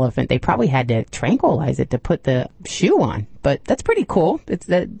to the elephant. They probably had to tranquilize it to put the shoe on. But that's pretty cool. It's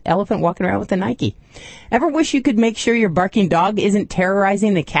the elephant walking around with the Nike. Ever wish you could make sure your barking dog isn't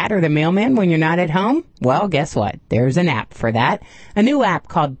terrorizing the cat or the mailman when you're not at home? Well, guess what? There's an app for that. A new app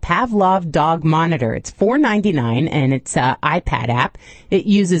called Pavlov Dog Monitor. It's $4.99 and it's an iPad app. It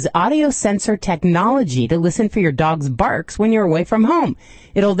uses audio sensor technology to listen for your dog's barks when you're away from home.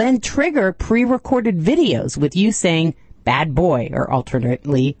 It'll then trigger pre-recorded videos with you saying, bad boy, or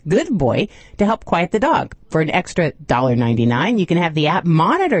alternately, good boy, to help quiet the dog. For an extra $1.99, you can have the app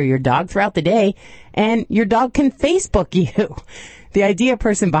monitor your dog throughout the day, and your dog can Facebook you. The idea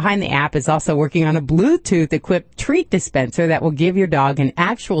person behind the app is also working on a Bluetooth-equipped treat dispenser that will give your dog an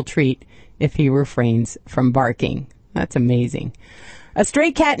actual treat if he refrains from barking. That's amazing. A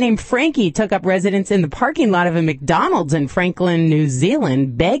stray cat named Frankie took up residence in the parking lot of a McDonald's in Franklin, New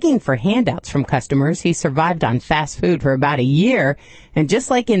Zealand, begging for handouts from customers. He survived on fast food for about a year, and just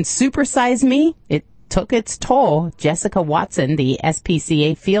like in Super Size Me, it took its toll. Jessica Watson, the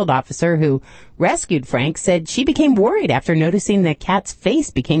SPCA field officer who rescued Frank, said she became worried after noticing the cat's face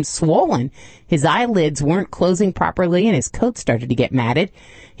became swollen. His eyelids weren't closing properly, and his coat started to get matted.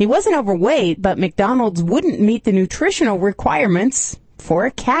 He wasn't overweight, but McDonald's wouldn't meet the nutritional requirements for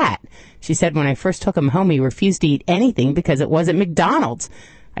a cat. She said, when I first took him home, he refused to eat anything because it wasn't McDonald's.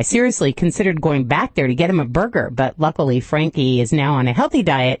 I seriously considered going back there to get him a burger, but luckily Frankie is now on a healthy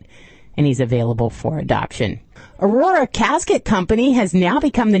diet and he's available for adoption. Aurora Casket Company has now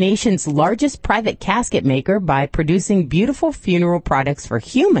become the nation's largest private casket maker by producing beautiful funeral products for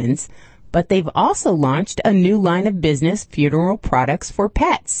humans, but they've also launched a new line of business, funeral products for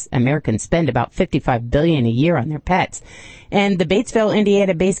pets. Americans spend about $55 billion a year on their pets. And the Batesville,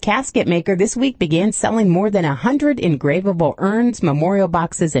 Indiana-based casket maker this week began selling more than 100 engravable urns, memorial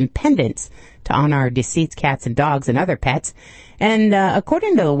boxes, and pendants to honor our deceased cats and dogs and other pets. And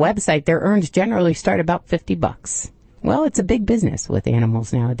according to the website, their urns generally start about $50. Well, it's a big business with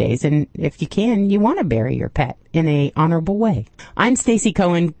animals nowadays, and if you can, you want to bury your pet in a honorable way. I'm Stacy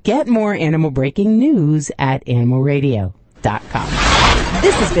Cohen. Get more animal breaking news at animalradio.com.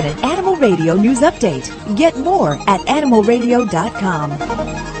 This has been an Animal Radio News Update. Get more at animalradio.com.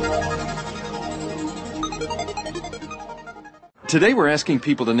 Today we're asking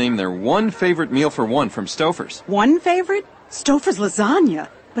people to name their one favorite meal for one from Stouffer's. One favorite? Stouffer's lasagna.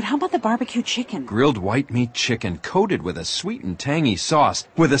 But how about the barbecue chicken? Grilled white meat chicken coated with a sweet and tangy sauce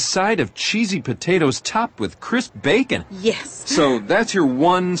with a side of cheesy potatoes topped with crisp bacon. Yes. So that's your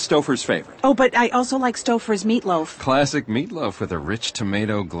one Stouffer's favorite. Oh, but I also like Stouffer's meatloaf. Classic meatloaf with a rich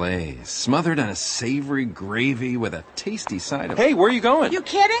tomato glaze, smothered in a savory gravy with a tasty side of... Hey, where are you going? You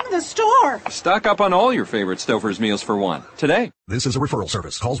kidding? The store. Stock up on all your favorite Stouffer's meals for one today. This is a referral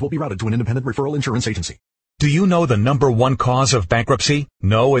service. Calls will be routed to an independent referral insurance agency. Do you know the number one cause of bankruptcy?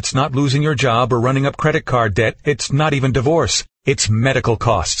 No, it's not losing your job or running up credit card debt. It's not even divorce. It's medical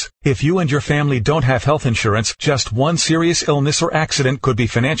costs. If you and your family don't have health insurance, just one serious illness or accident could be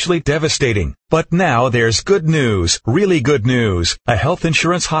financially devastating. But now there's good news, really good news. A health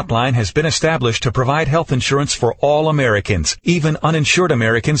insurance hotline has been established to provide health insurance for all Americans, even uninsured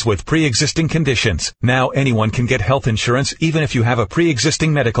Americans with pre-existing conditions. Now anyone can get health insurance even if you have a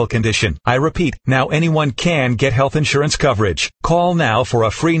pre-existing medical condition. I repeat, now anyone can get health insurance coverage. Call now for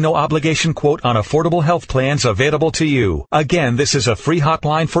a free no-obligation quote on affordable health plans available to you. Again, this is a free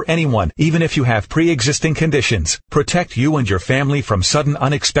hotline for anyone, even if you have pre-existing conditions. Protect you and your family from sudden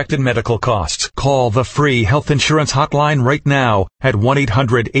unexpected medical costs. Call the free health insurance hotline right now at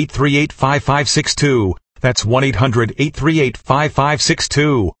 1-800-838-5562. That's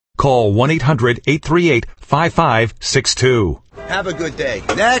 1-800-838-5562. Call 1-800-838-5562. Have a good day.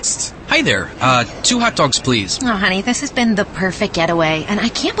 Next. Hi there. 2 hot dogs, please. Oh, honey, this has been the perfect getaway, and I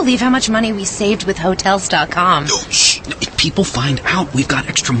can't believe how much money we saved with Hotels.com. Oh, shh. If people find out we've got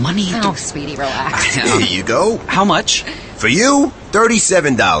extra money... Oh, sweetie, relax. Here you go. How much? For you,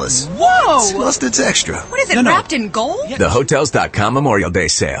 $37. Whoa! Plus it's extra. What is it, wrapped in gold? The Hotels.com Memorial Day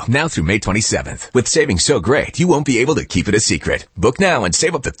sale, now through May 27th. With savings so great, you won't be able to keep it a secret. Book now and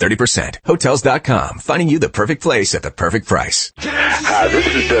save up to 30%. Hotels.com, finding you the perfect place at the perfect price. Hi, this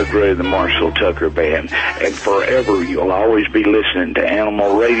is Doug Gray of the Marshall Tucker Band, and forever you'll always be listening to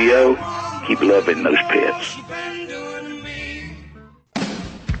Animal Radio. Keep loving those pets.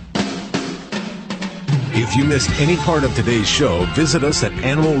 If you missed any part of today's show, visit us at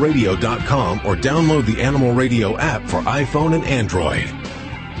animalradio.com or download the Animal Radio app for iPhone and Android.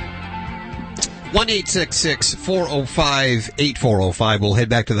 1-866-405-8405. We'll head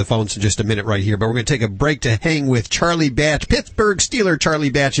back to the phones in just a minute right here, but we're going to take a break to hang with Charlie Batch. Pittsburgh Steeler Charlie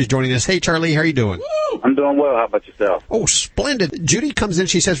Batch is joining us. Hey, Charlie, how are you doing? I'm doing well. How about yourself? Oh, splendid. Judy comes in.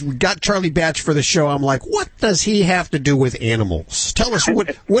 She says, we got Charlie Batch for the show. I'm like, what does he have to do with animals? Tell us, what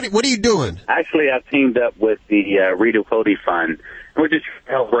are you doing? Actually, I teamed up with the Rita Cody Fund. We're just trying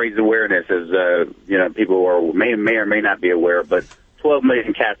to help raise awareness as, people are, may or may not be aware, but 12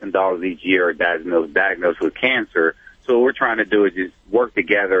 million cats and dogs each year are diagnosed with cancer. So what we're trying to do is just work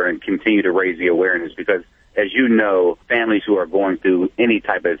together and continue to raise the awareness because, as you know, families who are going through any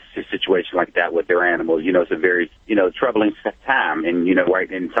type of situation like that with their animals, it's a very, troubling time. And, right,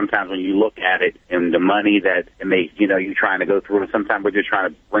 and sometimes when you look at it and the money that it makes, you're trying to go through, and sometimes we're just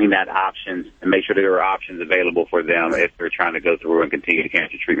trying to bring that options and make sure there are options available for them if they're trying to go through and continue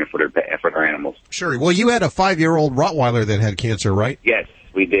cancer treatment for their animals. Sure. Well, you had a 5-year-old Rottweiler that had cancer, right? Yes.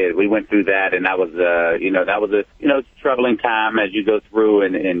 We did. We went through that, and that was a troubling time as you go through,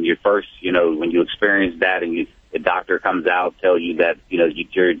 and your first, when you experience that, and the doctor comes out, tell you that,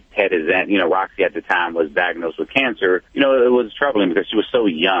 your pet is at, Roxy at the time was diagnosed with cancer. It was troubling because she was so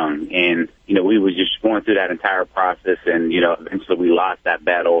young, and, we were just going through that entire process, and, eventually we lost that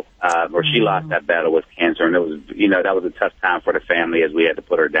battle, or she lost that battle with cancer, and it was, that was a tough time for the family as we had to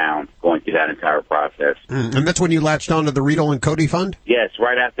put her down going through that entire process. And that's when you latched on to the Riedel and Cody Fund? Yes,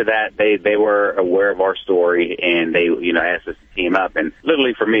 right after that, they were aware of our story, and they, asked us to team up, and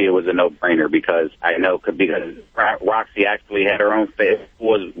literally for me, it was a no-brainer because Roxy actually had her own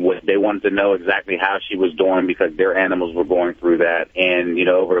they wanted to know exactly how she was doing because their animals were going through that, and,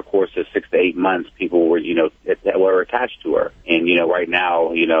 over the course of 6 to 8 months, people were, that were attached to her, and, right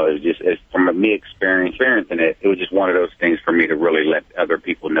now, it's from me experiencing it, it was just one of those things for me to really let other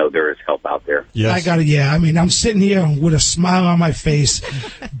people know there is help out there. Yes. I'm sitting here with a smile on my face.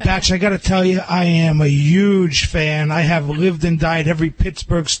 Batch, I gotta tell you, I am a huge fan. I have lived and died every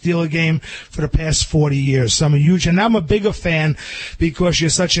Pittsburgh Steeler game for the past 40 years. So I'm I'm a bigger fan because you're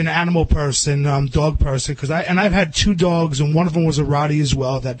such an animal person, dog person, I've had 2 dogs, and one of them was a Rottie as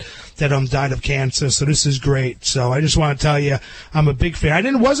well that died of cancer. So this is great. So I just want to tell you, I'm a big fan.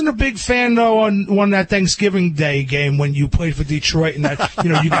 I wasn't a big fan though on that Thanksgiving Day game when you played for Detroit and that,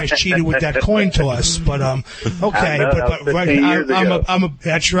 you guys cheated with that coin toss. But, okay.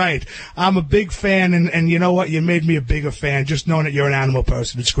 That's right. I'm a big fan, and you know what? You made me a bigger fan just knowing that you're an animal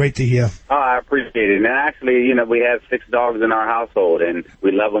person. It's great to hear. Oh, I appreciate it. And actually, we have 6 dogs in our household, and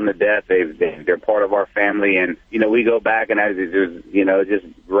we love them to death. They're part of our family, and, we go back, and it's just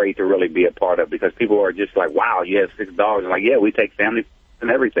great to really be a part of because people are just like, wow, you have 6 dogs. And like, yeah, we take family and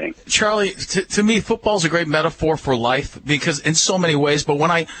everything. Charlie, to me, football's a great metaphor for life because in so many ways. But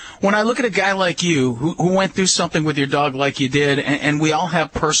when I look at a guy like you who went through something with your dog like you did, and we all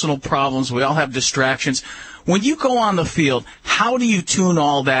have personal problems, we all have distractions. When you go on the field, how do you tune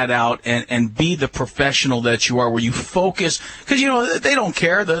all that out and be the professional that you are, where you focus? Because, they don't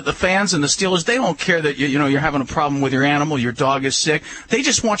care. The fans and the Steelers, they don't care that, you're having a problem with your animal, your dog is sick. They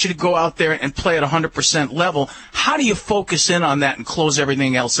just want you to go out there and play at 100% level. How do you focus in on that and close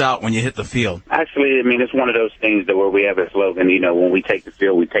everything else out when you hit the field? Actually, it's one of those things that where we have a slogan, when we take the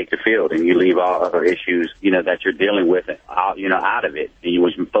field, we take the field, and you leave all other issues, that you're dealing with, out of it. And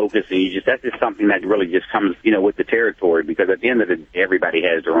you focus, and that's just something that really just comes, with the territory, because at the end of the day, everybody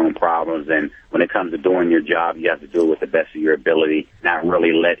has their own problems, and when it comes to doing your job, you have to do it with the best of your ability, not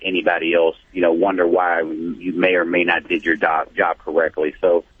really let anybody else, wonder why you may or may not did your job correctly.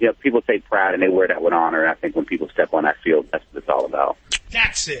 So, people take pride and they wear that with honor, and I think when people step on that field, that's what it's all about.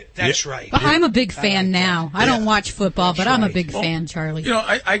 That's it. That's right. But I'm a big fan now. I don't watch football, but I'm a big fan, Charlie.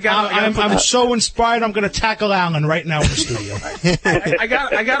 I'm so inspired. I'm going to tackle Alan right now in the studio. I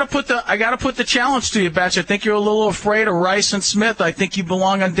got to put the challenge to you, Batch. I think you're a little afraid of Rice and Smith. I think you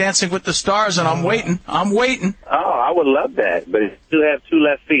belong on Dancing with the Stars, and I'm waiting. Oh, I would love that, but still have 2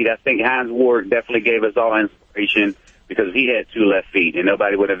 left feet. I think Hines Ward definitely gave us all inspiration, because he had 2 left feet, and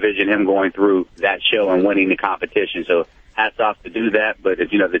nobody would envision him going through that show and winning the competition. So hats off to do that, but if,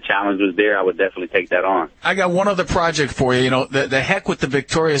 the challenge was there, I would definitely take that on. I got one other project for you. The heck with the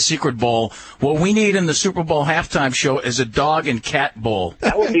Victoria's Secret Bowl. What we need in the Super Bowl halftime show is a dog and cat bowl.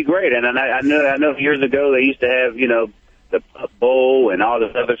 That would be great, and I know years ago they used to have, the Pup Bowl and all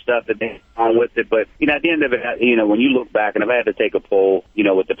this other stuff that they on with it. But, at the end of it, when you look back, and if I had to take a poll,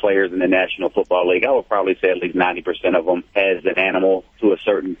 with the players in the National Football League, I would probably say at least 90% of them has an animal to a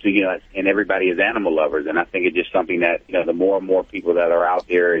certain, and everybody is animal lovers. And I think it's just something that, the more and more people that are out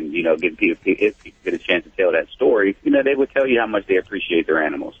there and, if people get a chance to tell that story, they would tell you how much they appreciate their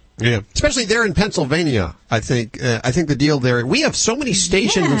animals. Yeah, especially there in Pennsylvania. I think the deal there. We have so many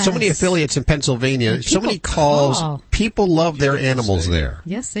stations and so many affiliates in Pennsylvania. So many calls. People love their animals there.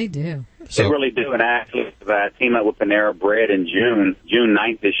 Yes, they do. They really do. And I actually team up with Panera Bread in June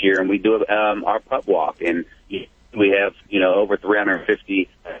 9th this year, and we do our pup walk. And we have over 350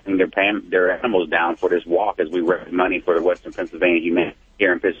 their animals down for this walk as we raise money for the Western Pennsylvania Humane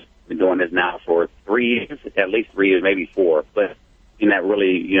here in Pittsburgh. We've been doing this now for 3 years, at least 3 years, maybe 4. But that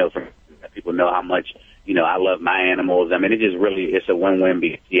really, for people know how much, I love my animals. It just really, it's a win-win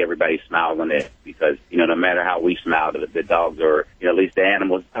because see everybody smiles on it, because, no matter how we smile, the dogs are, at least the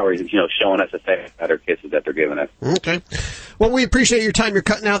animals are, showing us affection by their kisses that they're giving us. Okay. Well, we appreciate your time you're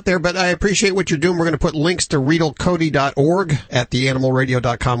cutting out there, but I appreciate what you're doing. We're going to put links to RiedelCody.org at the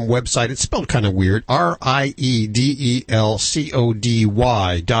animalradio.com website. It's spelled kind of weird.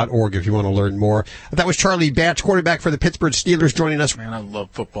 RiedelCody.org if you want to learn more. That was Charlie Batch, quarterback for the Pittsburgh Steelers, joining us. Man, I love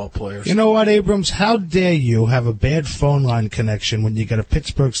football players. You know what, Abrams? How dare you have a bad phone line connection when you got a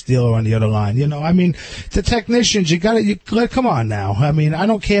Pittsburgh Steeler on the other line? The technicians, come on now. I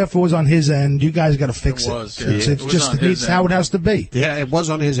don't care if it was on his end. You guys got to fix it. It's how it has to be. Yeah, it was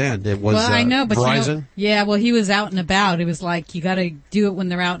on his end. It was I know, but Verizon. he was out and about. It was like, you got to do it when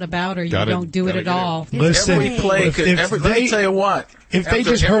they're out and about, or you don't do it at all. Listen, let me tell you what. If they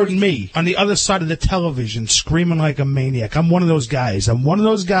just heard me on the other side of the television screaming like a maniac, I'm one of those guys.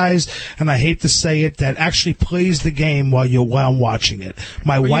 And I hate to say it, that actually plays the game while I'm watching it.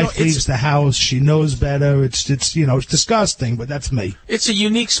 My wife leaves the house. She knows better. It's disgusting, but that's me. It's a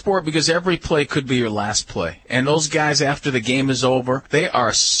unique sport because every play could be your last play. And those guys, after the game is over, they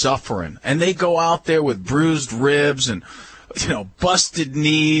are suffering. And they go out there with bruised ribs and, busted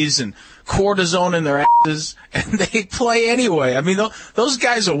knees and cortisone in their asses, and they play anyway. Those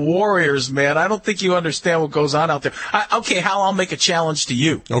guys are warriors, man. I don't think you understand what goes on out there. Okay, Hal, I'll make a challenge to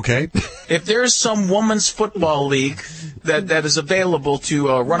you. Okay. If there's some women's football league that is available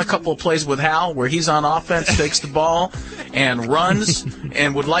to run a couple of plays with Hal, where he's on offense, takes the ball, and runs,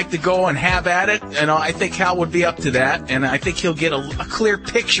 and would like to go and have at it, I think Hal would be up to that, and I think he'll get a clear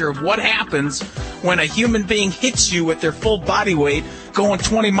picture of what happens when a human being hits you with their full body weight going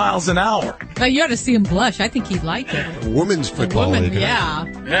 20 miles an hour. You ought to see him blush. I think he'd like it. Women's football league. Yeah.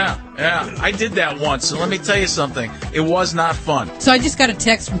 Yeah. I did that once, and let me tell you something. It was not fun. So I just got a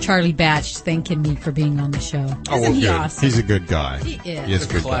text from Charlie Batch thanking me for being on the show. Isn't he awesome? He's a good guy. He is. He is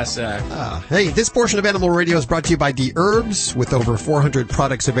a good class act. Hey, this portion of Animal Radio is brought to you by D-Herbs, with over 400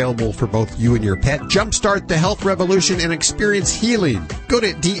 products available for both you and your pet. Jumpstart the health revolution and experience healing. Go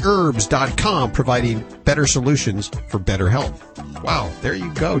to dherbs.com, providing better solutions for better health. Wow, there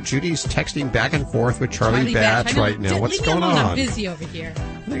you go. Judy's texting back and forth with Charlie Batch right now. What's going on? I'm busy over here.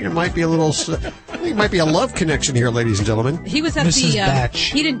 I think it might be a love connection here, ladies and gentlemen. He was at Mrs.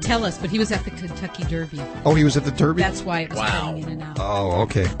 Batch. He didn't tell us, but he was at the Kentucky Derby. Oh, he was at the Derby? That's why it was cutting in and out. Oh,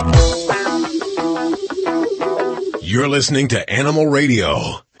 okay. You're listening to Animal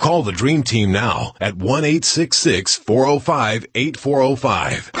Radio. Call the Dream Team now at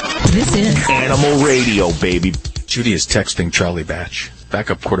 1-866-405-8405. This is Animal Radio, baby. Judy is texting Charlie Batch,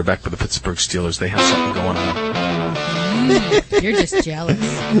 backup quarterback for the Pittsburgh Steelers. They have something going on. You're just jealous.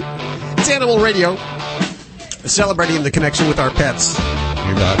 It's Animal Radio, celebrating the connection with our pets.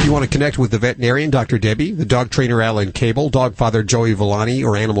 And if you want to connect with the veterinarian, Dr. Debbie, the dog trainer, Alan Cable, dog father, Joey Villani,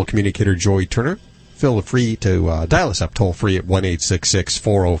 or animal communicator, Joey Turner, feel free to dial us up toll-free at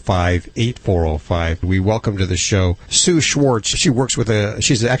 1-866-405-8405. We welcome to the show Sue Schwartz. She works with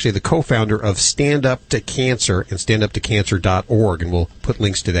she's actually the co-founder of Stand Up to Cancer and standuptocancer.org, and we'll put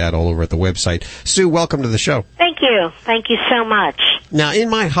links to that all over at the website. Sue, welcome to the show. Thank you. Thank you so much. Now, in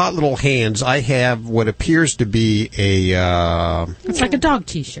my hot little hands, I have what appears to be it's like a dog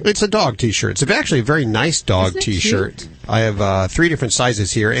T-shirt. It's a dog T-shirt. It's actually a very nice dog T-shirt. Cute? I have 3 different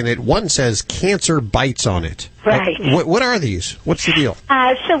sizes here, and one says Cancer Bites on it. Right. What are these? What's the deal?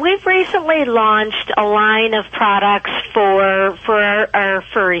 So we've recently launched a line of products for our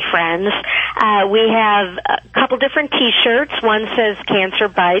furry friends. We have a couple different T-shirts. One says Cancer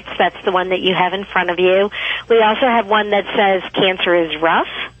Bites. That's the one that you have in front of you. We also have one that says Cancer is Rough.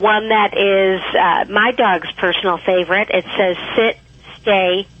 One that is my dog's personal favorite. It says Sit,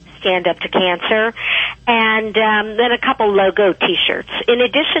 Stay, Stand Up to Cancer, and then a couple logo T-shirts. In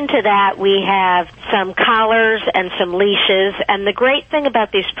addition to that, we have some collars and some leashes, and the great thing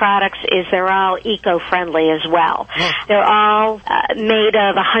about these products is they're all eco-friendly as well. They're all made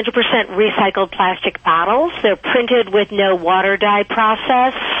of 100% recycled plastic bottles. They're printed with no water dye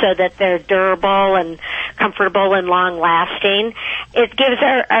process so that they're durable and comfortable and long-lasting. It gives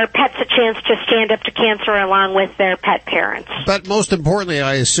our pets a chance to stand up to cancer along with their pet parents. But most importantly,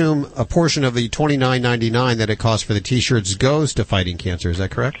 I assume a portion of the $29.99 that it costs for the T-shirts goes to fighting cancer. Is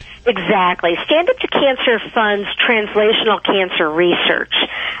that correct? Exactly. Stand Up to Cancer funds translational cancer research.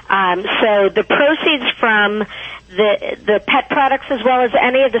 So the proceeds from the pet products as well as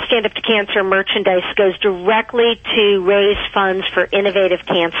any of the Stand Up to Cancer merchandise goes directly to raise funds for innovative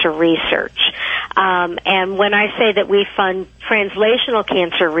cancer research. And when I say that we fund translational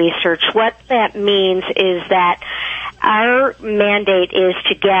cancer research, what that means is that our mandate is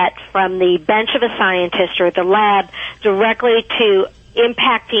to get from the bench of a scientist or the lab directly to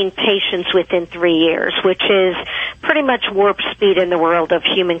impacting patients within 3 years, which is pretty much warp speed in the world of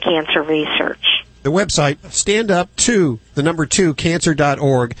human cancer research. The website,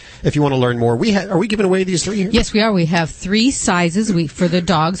 standup2cancer.org, if you want to learn more. Are we giving away these 3 here? Yes, we are. We have 3 sizes. For the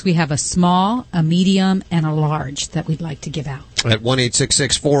dogs, we have a small, a medium, and a large that we'd like to give out. At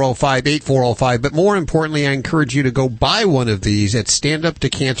 1-866-405-8405. But more importantly, I encourage you to go buy one of these at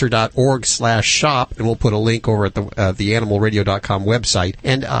standuptocancer.org/shop, and we'll put a link over at the animalradio.com website,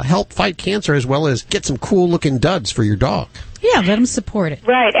 and help fight cancer as well as get some cool-looking duds for your dog. Yeah, let them support it.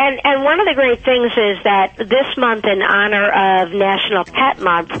 Right, and one of the great things is that this month, in honor of National Pet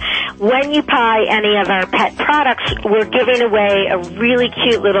Month, when you buy any of our pet products, we're giving away a really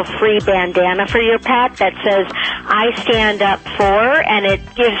cute little free bandana for your pet that says, I stand up for, and it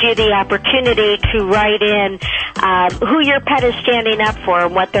gives you the opportunity to write in who your pet is standing up for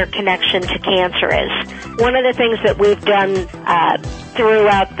and what their connection to cancer is. One of the things that we've done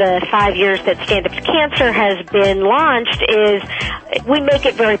throughout the 5 years that Stand Up to Cancer has been launched is we make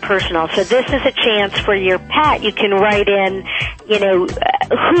it very personal. So this is a chance for your pet. You can write in, who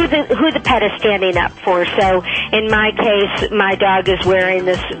the pet is standing up for. So in my case, my dog is wearing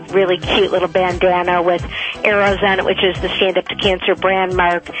this really cute little bandana with arrows on it, which is the Stand Up to Cancer brand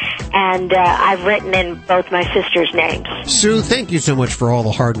mark. And I've written in both my sister's names. Sue, thank you so much for all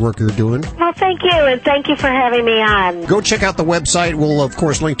the hard work you're doing. Well, thank you, and thank you for having me on. Go check out the website. We'll, of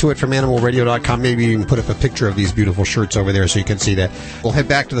course, link to it from animalradio.com. Maybe you can put up a picture of these beautiful shirts over there so you can see that. We'll head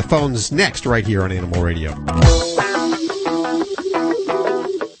back to the phones next right here on Animal Radio.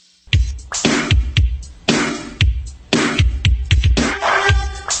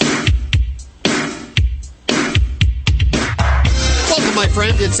 Welcome, my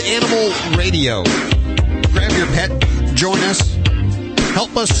friend. It's Animal Radio. Grab your pet, join us,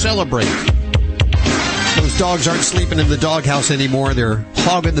 help us celebrate. Those dogs aren't sleeping in the doghouse anymore. They're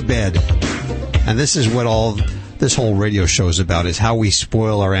hogging the bed. And this is what all this whole radio show is about, is how we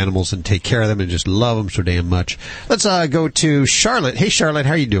spoil our animals and take care of them and just love them so damn much. Let's go to Charlotte. Hey, Charlotte,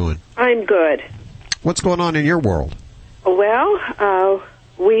 how are you doing? I'm good. What's going on in your world? Well,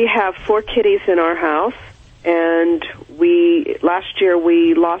 we have 4 kitties in our house, and last year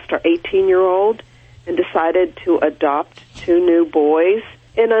we lost our 18-year-old and decided to adopt 2 new boys.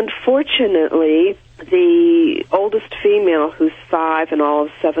 And unfortunately, the oldest female, who's 5 and all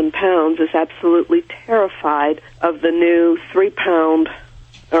of 7 pounds, is absolutely terrified of the new 3-year-old,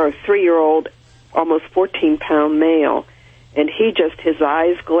 almost 14-pound male. And his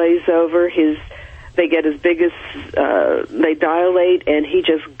eyes glaze over, they get as big as, they dilate, and he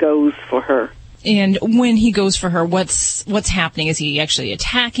just goes for her. And when he goes for her, what's happening? Is he actually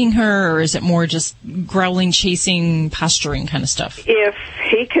attacking her, or is it more just growling, chasing, posturing kind of stuff? If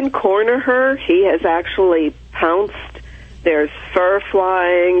he can corner her, he has actually pounced. There's fur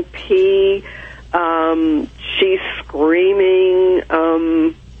flying, pee, she's screaming.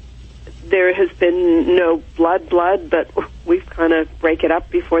 There has been no blood, but we've kind of break it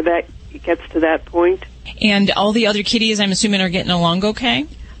up before that it gets to that point. And all the other kitties, I'm assuming, are getting along okay?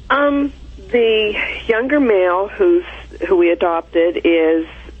 The younger male who we adopted is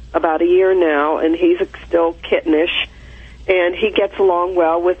about a year now, and he's still kittenish, and he gets along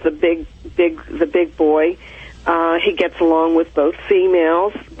well with the big boy. He gets along with both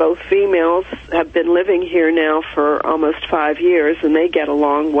females. Both females have been living here now for almost 5 years, and they get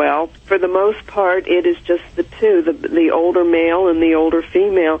along well. For the most part, it is just the two, the older male and the older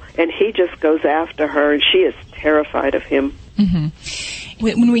female, and he just goes after her, and she is terrified of him. Mm-hmm.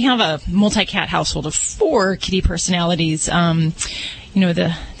 When we have a multi-cat household of 4 kitty personalities,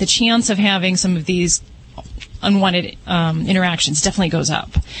 the chance of having some of these unwanted interactions definitely goes up.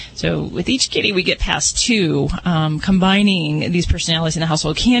 So with each kitty we get past 2, combining these personalities in the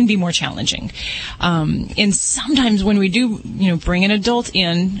household can be more challenging. And sometimes when we do, bring an adult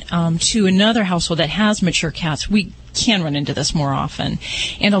in to another household that has mature cats, we can run into this more often.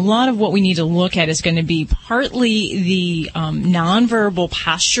 And a lot of what we need to look at is going to be partly the nonverbal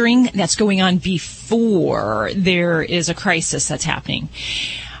posturing that's going on before there is a crisis that's happening.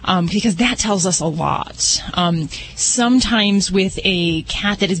 Because that tells us a lot. Sometimes with a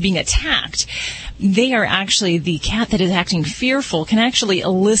cat that is being attacked, the cat that is acting fearful can actually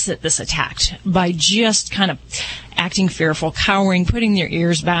elicit this attack by just kind of acting fearful, cowering, putting their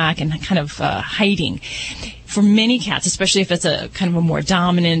ears back, and kind of hiding. For many cats, especially if it's a kind of a more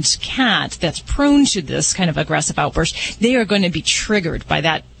dominant cat that's prone to this kind of aggressive outburst, they are going to be triggered by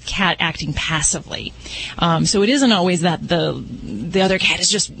that cat acting passively. So it isn't always that the other cat is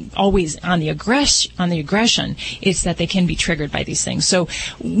just always on the aggression. It's that they can be triggered by these things. So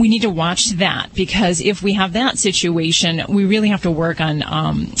we need to watch that, because if we have that situation, we really have to work on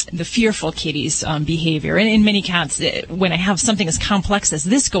the fearful kitty's behavior. And in many cats, when I have something as complex as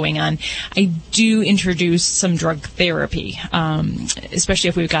this going on, I do introduce some drug therapy, especially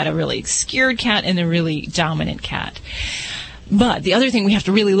if we've got a really scared cat and a really dominant cat. But the other thing we have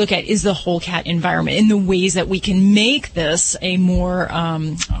to really look at is the whole cat environment and the ways that we can make this a more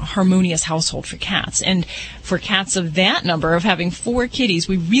harmonious household for cats. And for cats of that number, of having 4 kitties,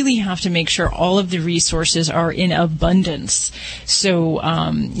 we really have to make sure all of the resources are in abundance. So,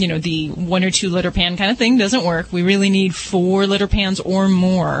 the 1 or 2 litter pan kind of thing doesn't work. We really need 4 litter pans or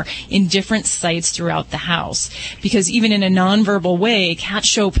more in different sites throughout the house. Because even in a nonverbal way, cats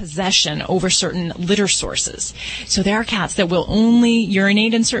show possession over certain litter sources. So there are cats that will only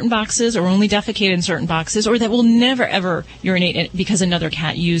urinate in certain boxes or only defecate in certain boxes, or that will never ever urinate in because another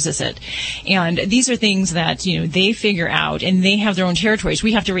cat uses it. And these are things that, they figure out, and they have their own territories.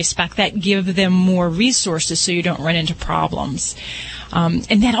 We have to respect that, give them more resources so you don't run into problems.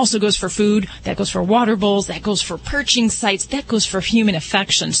 And that also goes for food, that goes for water bowls, that goes for perching sites, that goes for human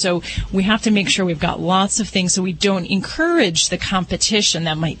affection. So we have to make sure we've got lots of things so we don't encourage the competition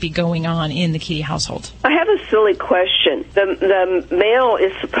that might be going on in the kitty household. I have a silly question. The male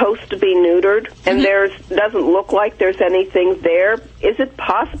is supposed to be neutered, and doesn't look like there's anything there. Is it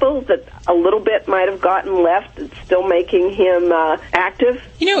possible that a little bit might have gotten left and still making him active?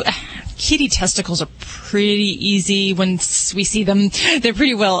 Kitty testicles are pretty easy once we see them. They're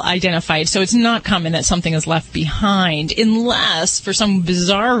pretty well identified, so it's not common that something is left behind, unless, for some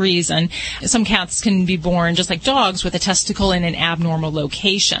bizarre reason, some cats can be born, just like dogs, with a testicle in an abnormal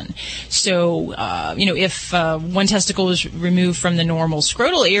location. So, if one testicle was removed from the normal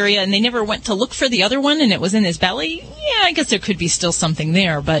scrotal area and they never went to look for the other one and it was in his belly, I guess there could be still something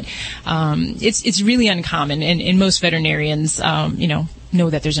there, but it's really uncommon, and most veterinarians, know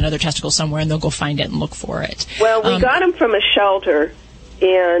that there's another testicle somewhere, and they'll go find it and look for it. Well, we got him from a shelter,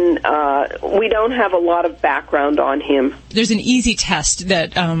 and we don't have a lot of background on him. There's an easy test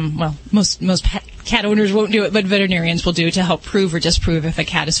that, most cat owners won't do it, but veterinarians will do to help prove or disprove if a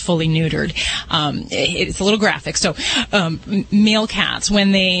cat is fully neutered. It's a little graphic. So male cats,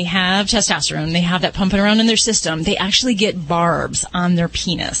 when they have testosterone, they have that pumping around in their system, they actually get barbs on their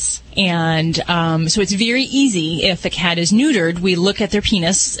penis. And so it's very easy. If a cat is neutered, we look at their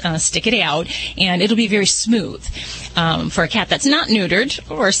penis, stick it out, and it'll be very smooth. For a cat that's not neutered,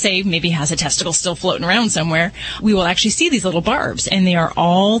 or say maybe has a testicle still floating around somewhere, we will actually see these little barbs, and they are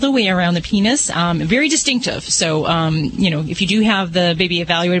all the way around the penis, very distinctive. So, if you do have the baby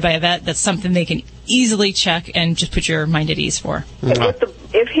evaluated by a vet, that's something they can easily check and just put your mind at ease for.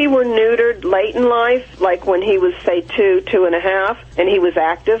 If he were neutered late in life, like when he was, say, 2.5, and he was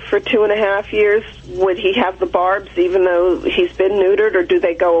active for 2.5 years, would he have the barbs even though he's been neutered, or do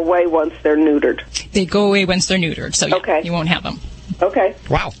they go away once they're neutered? They go away once they're neutered, so you won't have them. Okay.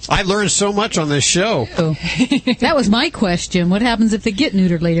 Wow. I learned so much on this show. That was my question. What happens if they get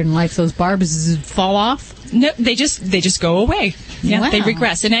neutered later in life? Those barbs fall off? No, they just go away. Yeah, wow. They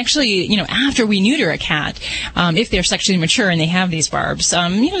regress. And actually, after we neuter a cat, if they're sexually mature and they have these barbs,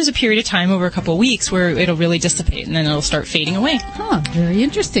 there's a period of time over a couple of weeks where it'll really dissipate and then it'll start fading away. Huh, very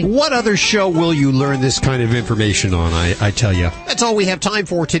interesting. What other show will you learn this kind of information on, I tell you? That's all we have time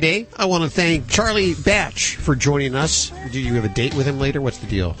for today. I want to thank Charlie Batch for joining us. Do you have a date with him later? What's the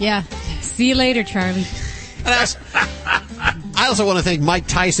deal? Yeah. See you later, Charlie. I also want to thank Mike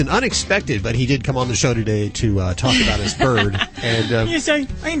Tyson. Unexpected, but he did come on the show today to talk about his bird. And yes, I'm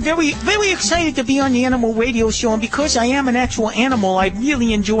very, very excited to be on the Animal Radio Show, and because I am an actual animal, I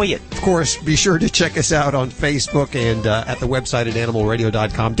really enjoy it. Of course, be sure to check us out on Facebook and at the website at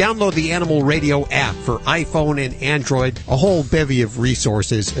animalradio.com. Download the Animal Radio app for iPhone and Android. A whole bevy of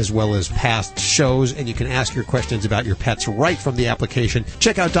resources as well as past shows, and you can ask your questions about your pets right from the application.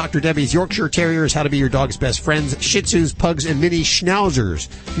 Check out Dr. Debbie's Yorkshire Terriers, How to Be Your Dog's Best Friends, Shih Tzus, Pugs, and Mini Schnauzers.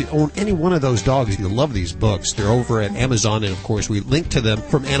 If you own any one of those dogs, you'll love these books. They're over at Amazon, and of course, we link to them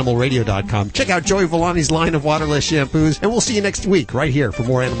from animalradio.com. Check out Joey Villani's line of waterless shampoos, and we'll see you next week right here for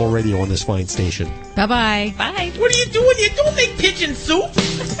more Animal Radio on this fine station. Bye-bye. Bye. What are you doing here? Don't make pigeon soup.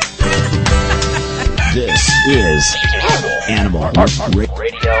 This is Animal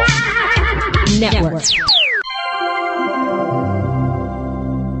Radio Network.